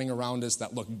happening around us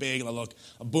that look big, that look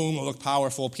boom, that look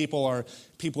powerful. People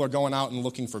are going out and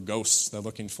looking for ghosts. They're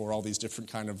looking for all these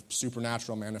different kind of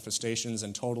supernatural manifestations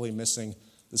and totally missing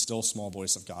the still small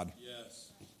voice of God.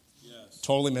 Yes.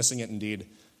 Totally missing it indeed.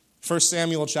 1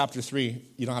 Samuel chapter 3,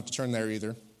 you don't have to turn there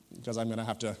either because I'm going to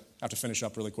have to finish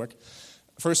up really quick.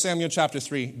 1 Samuel chapter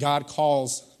 3, God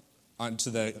calls to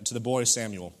the boy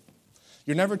Samuel.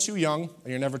 You're never too young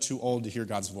and you're never too old to hear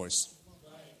God's voice.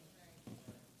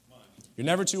 You're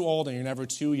never too old and you're never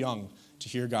too young to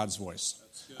hear God's voice.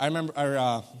 I remember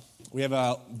we have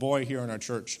a boy here in our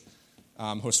church.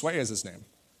 Josue is his name.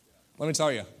 Let me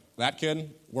tell you, that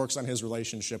kid works on his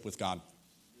relationship with God.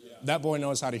 Yeah. That boy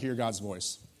knows how to hear God's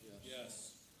voice.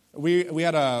 Yes. We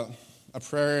had a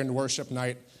prayer and worship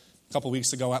night a couple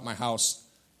weeks ago at my house,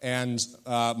 and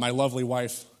my lovely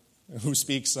wife, who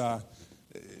speaks...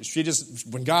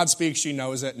 when God speaks, she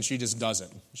knows it, and she just does it.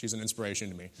 She's an inspiration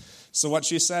to me. So what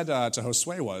she said to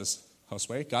Josue was,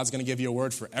 Josue, God's going to give you a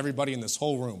word for everybody in this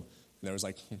whole room. And there was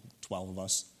like 12 of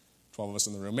us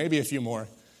in the room, maybe a few more.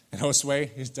 And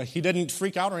Josue, he didn't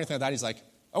freak out or anything like that. He's like,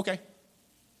 okay.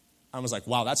 I was like,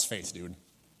 wow, that's faith, dude.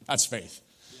 That's faith.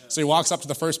 Yeah. So he walks up to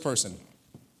the first person,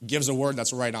 gives a word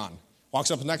that's right on.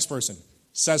 Walks up to the next person,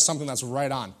 says something that's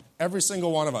right on. Every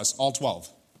single one of us, all 12,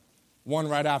 one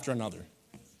right after another.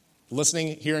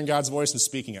 Listening, hearing God's voice and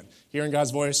speaking it. Hearing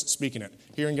God's voice, speaking it.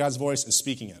 Hearing God's voice and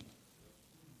speaking it.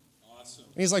 Awesome.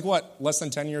 And he's like, what, less than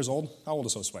 10 years old? How old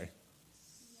is Josue?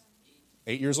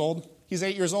 8 years old? He's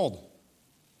 8 years old.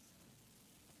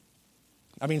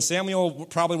 I mean, Samuel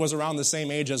probably was around the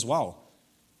same age as well.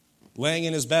 Laying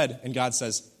in his bed, and God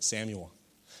says, Samuel.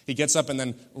 He gets up and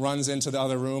then runs into the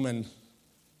other room, and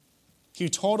he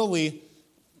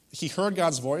heard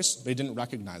God's voice, but he didn't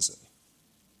recognize it.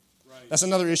 That's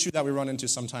another issue that we run into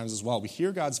sometimes as well. We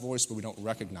hear God's voice, but we don't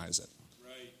recognize it.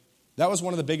 Right. That was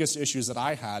one of the biggest issues that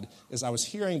I had, is I was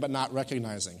hearing but not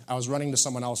recognizing. I was running to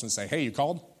someone else and say, hey, you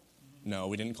called? No,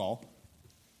 we didn't call.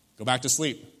 Go back to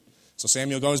sleep. So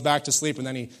Samuel goes back to sleep, and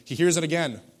then he hears it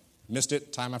again. Missed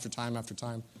it time after time after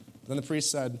time. Then the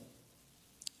priest said,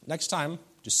 next time,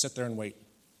 just sit there and wait.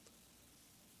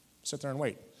 Sit there and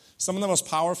wait. Some of the most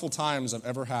powerful times I've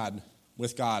ever had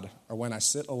with God are when I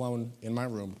sit alone in my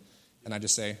room and I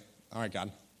just say, all right,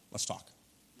 God, let's talk.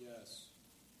 Yes.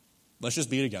 Let's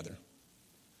just be together.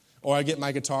 Or I get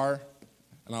my guitar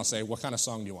and I'll say, what kind of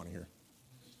song do you want to hear?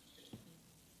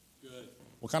 Good.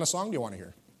 What kind of song do you want to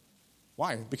hear?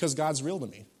 Why? Because God's real to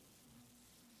me.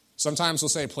 Sometimes he'll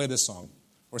say, play this song.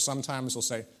 Or sometimes he'll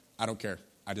say, I don't care.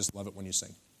 I just love it when you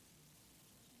sing.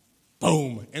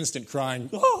 Boom, instant crying.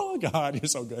 Oh, God, you're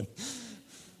so good.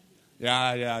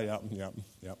 Yeah.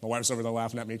 My wife's over there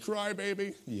laughing at me. Cry,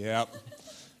 baby. Yep.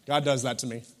 God does that to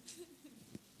me.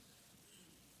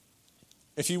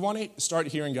 If you want to start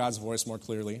hearing God's voice more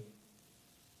clearly,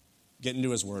 get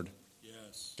into his word.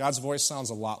 Yes. God's voice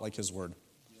sounds a lot like his word.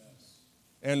 Yes.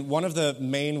 And one of the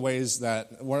main things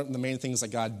that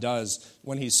God does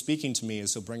when he's speaking to me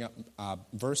is he'll bring up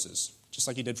verses, just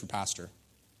like he did for Pastor.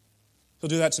 He'll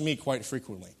do that to me quite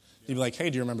frequently. He'll be like, hey,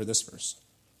 do you remember this verse?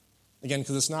 Again,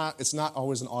 because it's not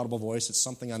always an audible voice, it's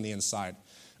something on the inside.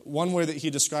 One way that he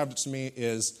described it to me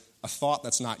is a thought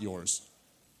that's not yours.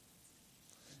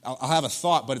 I'll have a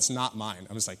thought, but it's not mine.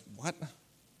 I'm just like, what?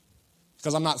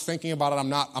 Because I'm not thinking about it,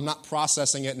 I'm not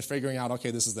processing it and figuring out,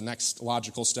 okay, this is the next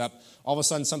logical step. All of a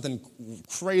sudden, something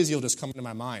crazy will just come into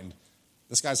my mind.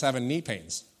 This guy's having knee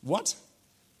pains. What?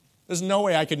 There's no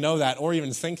way I could know that or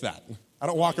even think that. I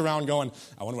don't walk around going,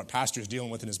 I wonder what Pastor's dealing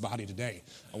with in his body today.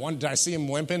 Did I see him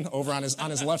limping over on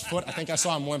his left foot? I think I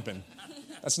saw him limping.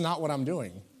 That's not what I'm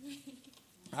doing.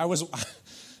 I was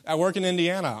at work in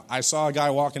Indiana. I saw a guy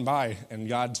walking by,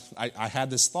 and I had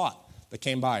this thought that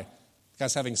came by. The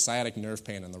guy's having sciatic nerve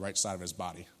pain on the right side of his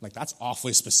body. I'm like, that's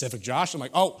awfully specific, Josh. I'm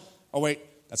like, oh wait,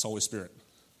 that's Holy Spirit.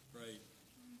 Right.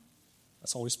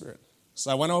 That's Holy Spirit.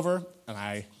 So I went over, and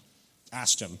I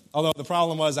asked him. Although the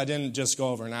problem was I didn't just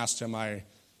go over and ask him. I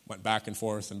went back and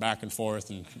forth and back and forth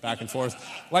and back and forth,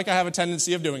 like I have a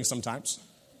tendency of doing sometimes.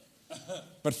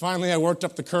 But finally I worked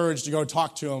up the courage to go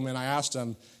talk to him, and I asked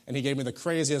him, and he gave me the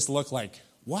craziest look like,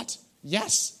 what?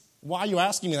 Yes. Why are you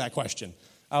asking me that question?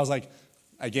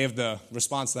 I gave the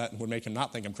response that would make him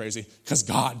not think I'm crazy, because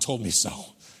God told me so.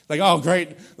 Like, oh,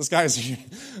 great, this guy's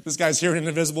hearing an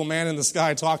invisible man in the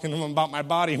sky talking to him about my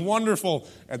body. Wonderful.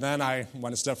 And then I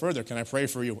went a step further. Can I pray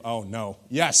for you? Oh, no.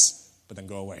 Yes, but then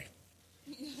go away.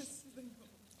 Yes.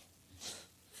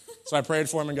 So I prayed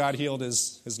for him, and God healed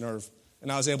his nerve.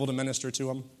 And I was able to minister to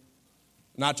him,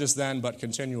 not just then, but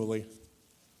continually,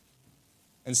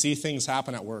 and see things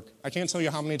happen at work. I can't tell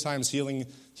you how many times healing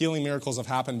miracles have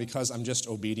happened because I'm just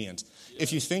obedient. Yeah.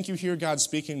 If you think you hear God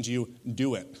speaking to you,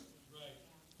 do it.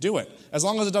 Do it. As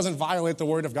long as it doesn't violate the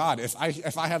word of God. If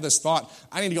I have this thought,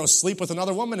 I need to go sleep with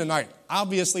another woman tonight,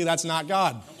 obviously that's not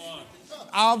God. Come on.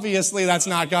 Obviously that's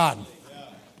not God. Yeah.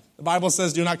 The Bible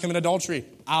says do not commit adultery.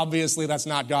 Obviously that's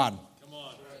not God. Come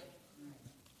on.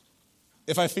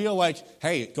 If I feel like,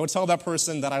 hey, go tell that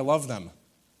person that I love them.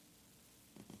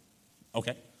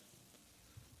 Okay.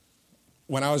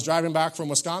 When I was driving back from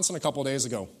Wisconsin a couple days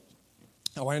ago,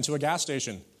 I went into a gas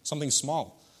station, something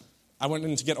small. I went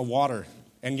in to get a water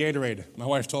and Gatorade. My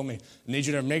wife told me, I need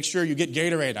you to make sure you get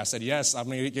Gatorade. I said, yes, I'm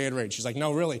going to get Gatorade. She's like,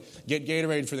 no, really, get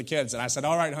Gatorade for the kids. And I said,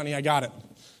 all right, honey, I got it.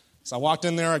 So I walked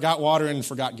in there, I got water and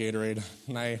forgot Gatorade.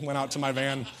 And I went out to my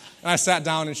van, and I sat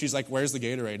down, and she's like, where's the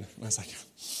Gatorade? And I was like,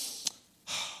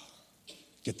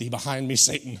 get thee behind me,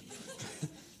 Satan.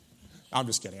 I'm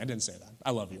just kidding. I didn't say that.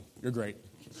 I love you. You're great.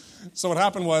 So what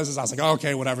happened was I was like, oh,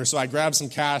 okay, whatever. So I grabbed some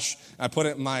cash, I put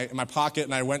it in my pocket,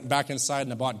 and I went back inside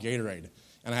and I bought Gatorade.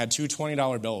 And I had two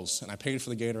 $20 bills, and I paid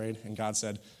for the Gatorade, and God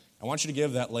said, I want you to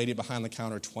give that lady behind the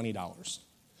counter $20.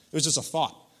 It was just a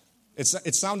thought. It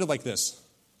sounded like this.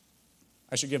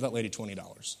 I should give that lady $20.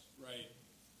 Right.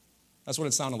 That's what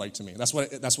it sounded like to me. That's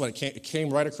what it came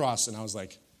right across, and I was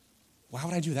like, why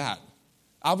would I do that?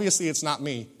 Obviously, it's not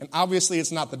me, and obviously,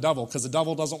 it's not the devil, because the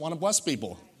devil doesn't want to bless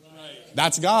people. Right.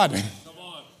 That's God. Come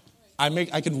on.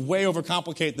 I could way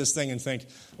overcomplicate this thing and think,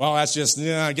 well, that's just,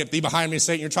 get thee behind me,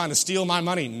 Satan, you're trying to steal my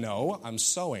money. No, I'm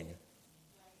sowing.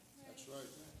 That's right.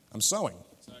 I'm sowing.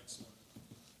 That's excellent.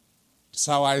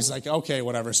 So I was like, okay,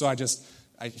 whatever. So I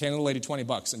handed the lady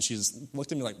 $20, and she just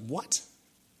looked at me like, what?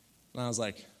 And I was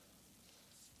like,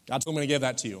 God told me to give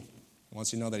that to you. He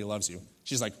wants you to know that he loves you.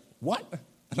 She's like, what?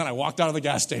 And then I walked out of the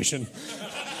gas station.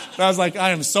 And I was like, I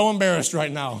am so embarrassed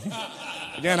right now.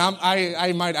 Again,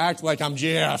 I might act like I'm,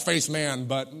 face man,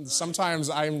 but sometimes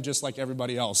I'm just like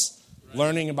everybody else,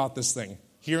 learning about this thing,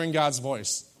 hearing God's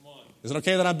voice. Is it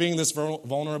okay that I'm being this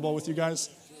vulnerable with you guys?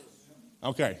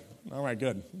 Okay. All right,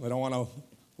 good. I don't want to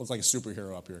look like a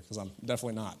superhero up here, because I'm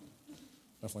definitely not.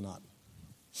 Definitely not.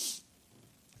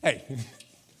 Hey.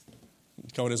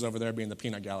 Dakota's over there being the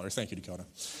peanut gallery. Thank you, Dakota.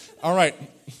 All right.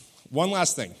 One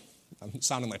last thing. I'm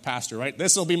sounding like pastor, right?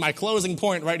 This will be my closing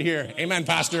point right here. Amen,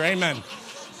 pastor. Amen.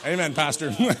 Amen,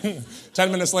 pastor.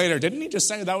 10 minutes later, didn't he just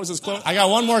say that was his close? I got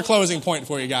one more closing point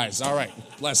for you guys. All right.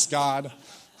 Bless God.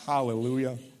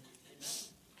 Hallelujah.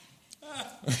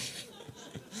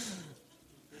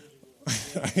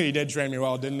 He did train me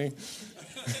well, didn't he?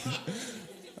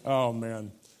 Oh,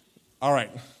 man. All right.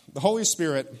 The Holy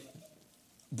Spirit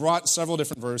brought several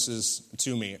different verses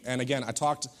to me. And again, I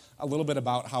talked a little bit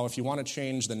about how if you want to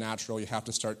change the natural, you have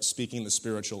to start speaking the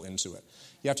spiritual into it.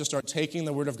 You have to start taking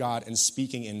the Word of God and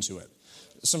speaking into it.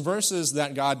 Some verses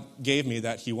that God gave me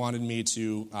that he wanted me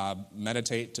to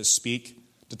meditate, to speak,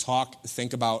 to talk,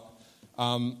 think about.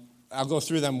 I'll go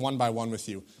through them one by one with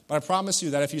you. But I promise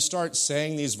you that if you start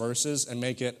saying these verses and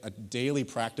make it a daily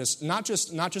practice, not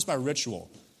just by ritual,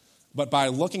 but by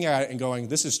looking at it and going,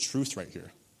 this is truth right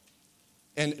here.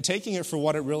 And taking it for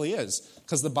what it really is.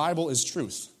 Because the Bible is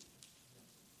truth.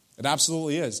 It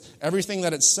absolutely is. Everything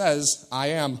that it says, I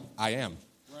am, I am.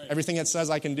 Right. Everything it says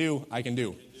I can do, I can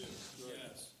do.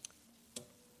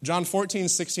 John 14,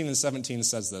 16, and 17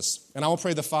 says this, "And I will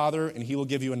pray the Father, and he will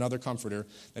give you another comforter,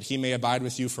 that he may abide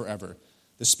with you forever.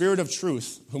 The Spirit of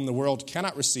truth, whom the world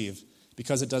cannot receive,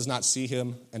 because it does not see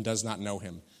him and does not know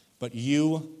him. But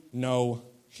you know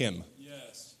him."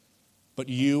 Yes. But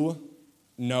you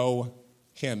know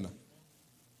him.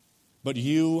 But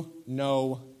you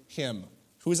know him.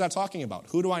 Who is that talking about?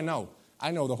 Who do I know? I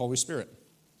know the Holy Spirit.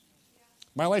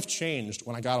 My life changed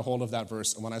when I got a hold of that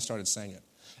verse and when I started saying it.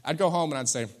 I'd go home and I'd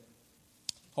say,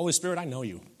 Holy Spirit, I know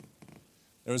you.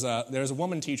 There was a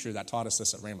woman teacher that taught us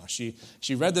this at Rhema.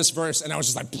 She read this verse and I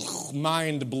was just like,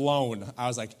 mind blown. I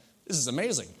was like, this is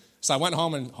amazing. So I went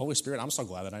home and, Holy Spirit, I'm so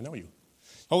glad that I know you.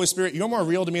 Holy Spirit, you're more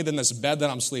real to me than this bed that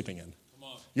I'm sleeping in.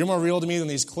 You're more real to me than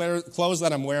these clothes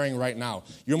that I'm wearing right now.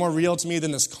 You're more real to me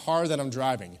than this car that I'm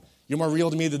driving. You're more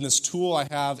real to me than this tool I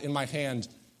have in my hand.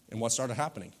 And what started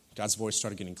happening? God's voice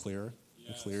started getting clearer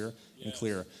and clearer and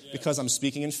clearer. Because I'm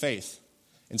speaking in faith.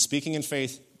 And speaking in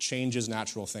faith changes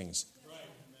natural things.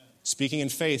 Speaking in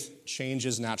faith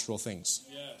changes natural things.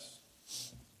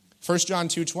 1 John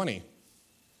 2:20.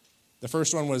 The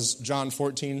first one was John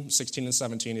 14, 16, and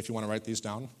 17, if you want to write these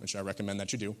down, which I recommend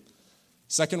that you do.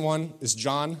 Second one is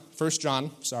 1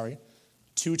 John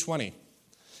 2:20.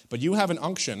 But you have an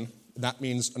unction, that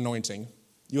means anointing.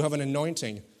 You have an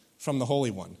anointing from the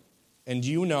Holy One, and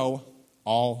you know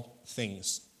all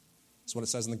things. That's what it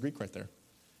says in the Greek right there.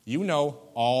 You know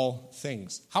all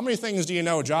things. How many things do you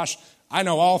know, Josh? I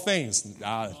know all things.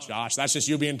 Josh, that's just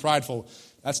you being prideful.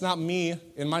 That's not me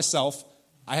in myself.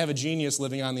 I have a genius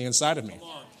living on the inside of me.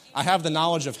 I have the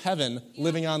knowledge of heaven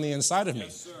living on the inside of me.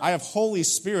 I have Holy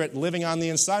Spirit living on the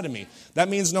inside of me. That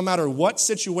means no matter what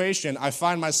situation I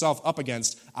find myself up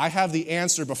against, I have the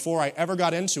answer before I ever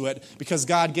got into it because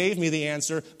God gave me the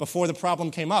answer before the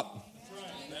problem came up.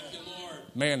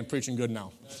 Man, I'm preaching good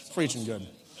now. Preaching good.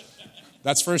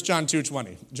 That's 1 John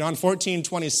 2:20. John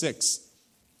 14:26.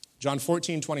 John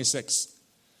 14:26.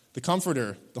 The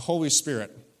Comforter, the Holy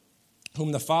Spirit,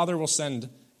 whom the Father will send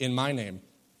in my name,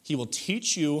 he will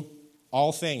teach you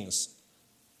all things.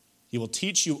 He will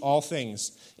teach you all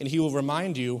things, and he will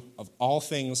remind you of all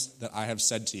things that I have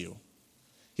said to you.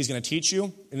 He's going to teach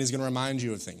you, and he's going to remind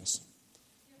you of things.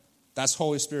 That's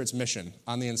Holy Spirit's mission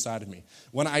on the inside of me.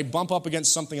 When I bump up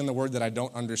against something in the Word that I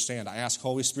don't understand, I ask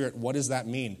Holy Spirit, what does that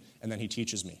mean? And then he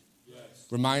teaches me. Yes.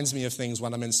 Reminds me of things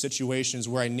when I'm in situations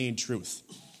where I need truth.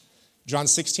 John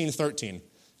 16:13.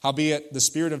 Howbeit, the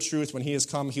Spirit of truth, when he has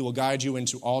come, he will guide you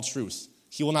into all truth.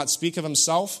 He will not speak of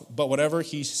himself, but whatever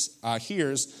he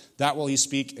hears, that will he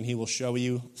speak, and he will show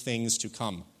you things to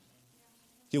come.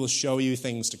 He will show you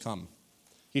things to come.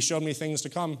 He showed me things to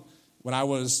come when I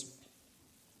was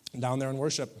down there in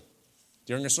worship.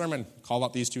 During a sermon, call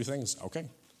out these two things. Okay.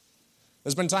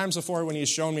 There's been times before when he's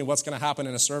shown me what's going to happen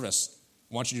in a service.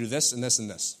 I want you to do this and this and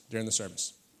this during the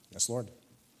service. Yes, Lord.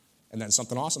 And then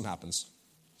something awesome happens.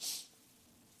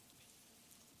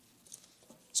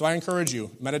 So I encourage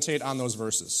you, meditate on those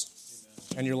verses,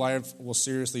 and your life will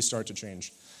seriously start to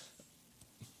change.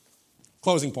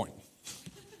 Closing point.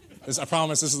 I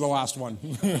promise this is the last one.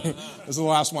 This is the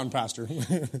last one, Pastor.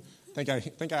 I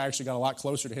think I actually got a lot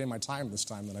closer to hitting my time this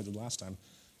time than I did last time.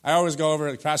 I always go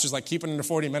over, the pastor's like, keep it into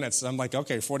 40 minutes. I'm like,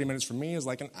 okay, 40 minutes for me is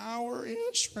like an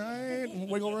hour-ish, right?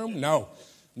 Wiggle room? No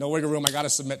wiggle room. I got to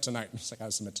submit tonight.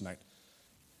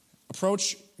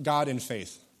 Approach God in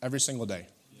faith every single day.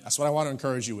 That's what I want to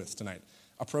encourage you with tonight.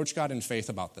 Approach God in faith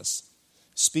about this.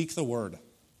 Speak the word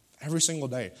every single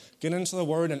day. Get into the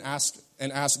word and ask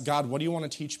God, what do you want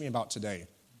to teach me about today?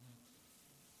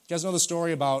 You guys know the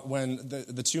story about when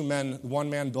the two men, one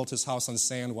man built his house on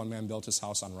sand, one man built his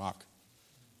house on rock.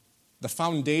 The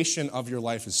foundation of your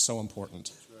life is so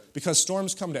important because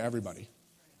storms come to everybody.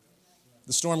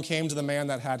 The storm came to the man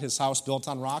that had his house built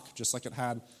on rock, just like it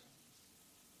had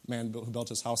the man who built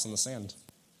his house on the sand.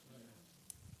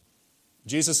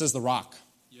 Jesus is the rock,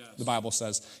 the Bible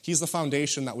says. He's the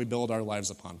foundation that we build our lives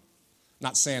upon.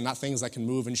 Not sand, not things that can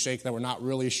move and shake that we're not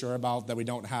really sure about, that we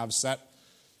don't have set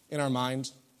in our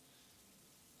mind.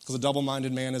 Because a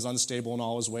double-minded man is unstable in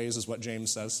all his ways, is what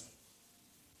James says.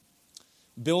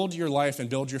 Build your life and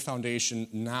build your foundation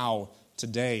now,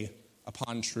 today,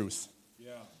 upon truth.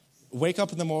 Yeah. Wake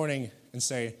up in the morning and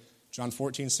say, John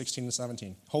 14, 16, and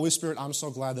 17, Holy Spirit, I'm so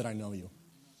glad that I know you.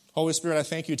 Holy Spirit, I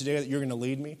thank you today that you're going to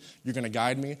lead me, you're going to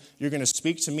guide me, you're going to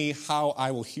speak to me how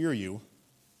I will hear you.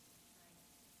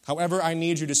 However I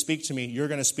need you to speak to me, you're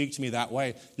going to speak to me that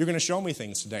way. You're going to show me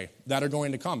things today that are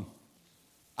going to come.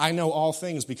 I know all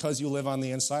things because you live on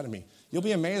the inside of me. You'll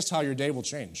be amazed how your day will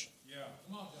change.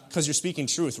 Because you're speaking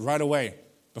truth right away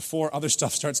before other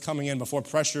stuff starts coming in, before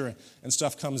pressure and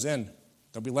stuff comes in.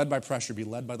 Don't be led by pressure, be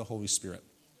led by the Holy Spirit.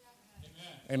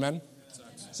 Amen? Amen?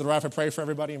 So do I have to pray for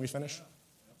everybody and we finish?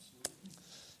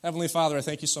 Heavenly Father, I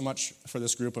thank you so much for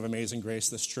this group of Amazing Grace,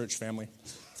 this church family.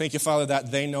 Thank you, Father,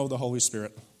 that they know the Holy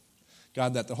Spirit.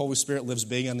 God, that the Holy Spirit lives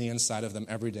big on the inside of them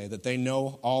every day, that they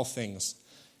know all things.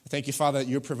 I thank you, Father, that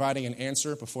you're providing an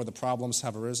answer before the problems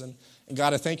have arisen. And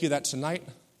God, I thank you that tonight,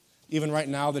 even right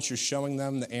now, that you're showing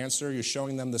them the answer, you're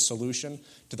showing them the solution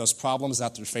to those problems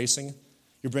that they're facing.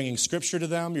 You're bringing Scripture to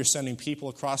them, you're sending people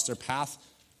across their path.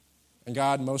 And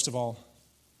God, most of all,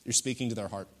 you're speaking to their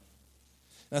heart.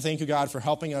 And I thank you, God, for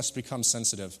helping us become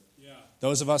sensitive. Yeah.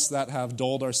 Those of us that have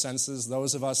dulled our senses,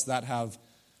 those of us that have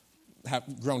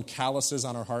grown calluses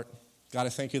on our heart, God, I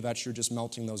thank you that you're just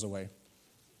melting those away.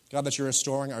 God, that you're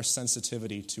restoring our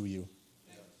sensitivity to you.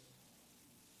 Yeah.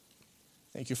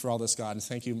 Thank you for all this, God, and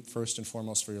thank you first and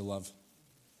foremost for your love.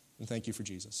 And thank you for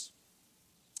Jesus.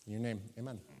 In your name,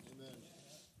 amen.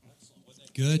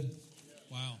 Good?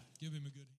 Wow. Give him a good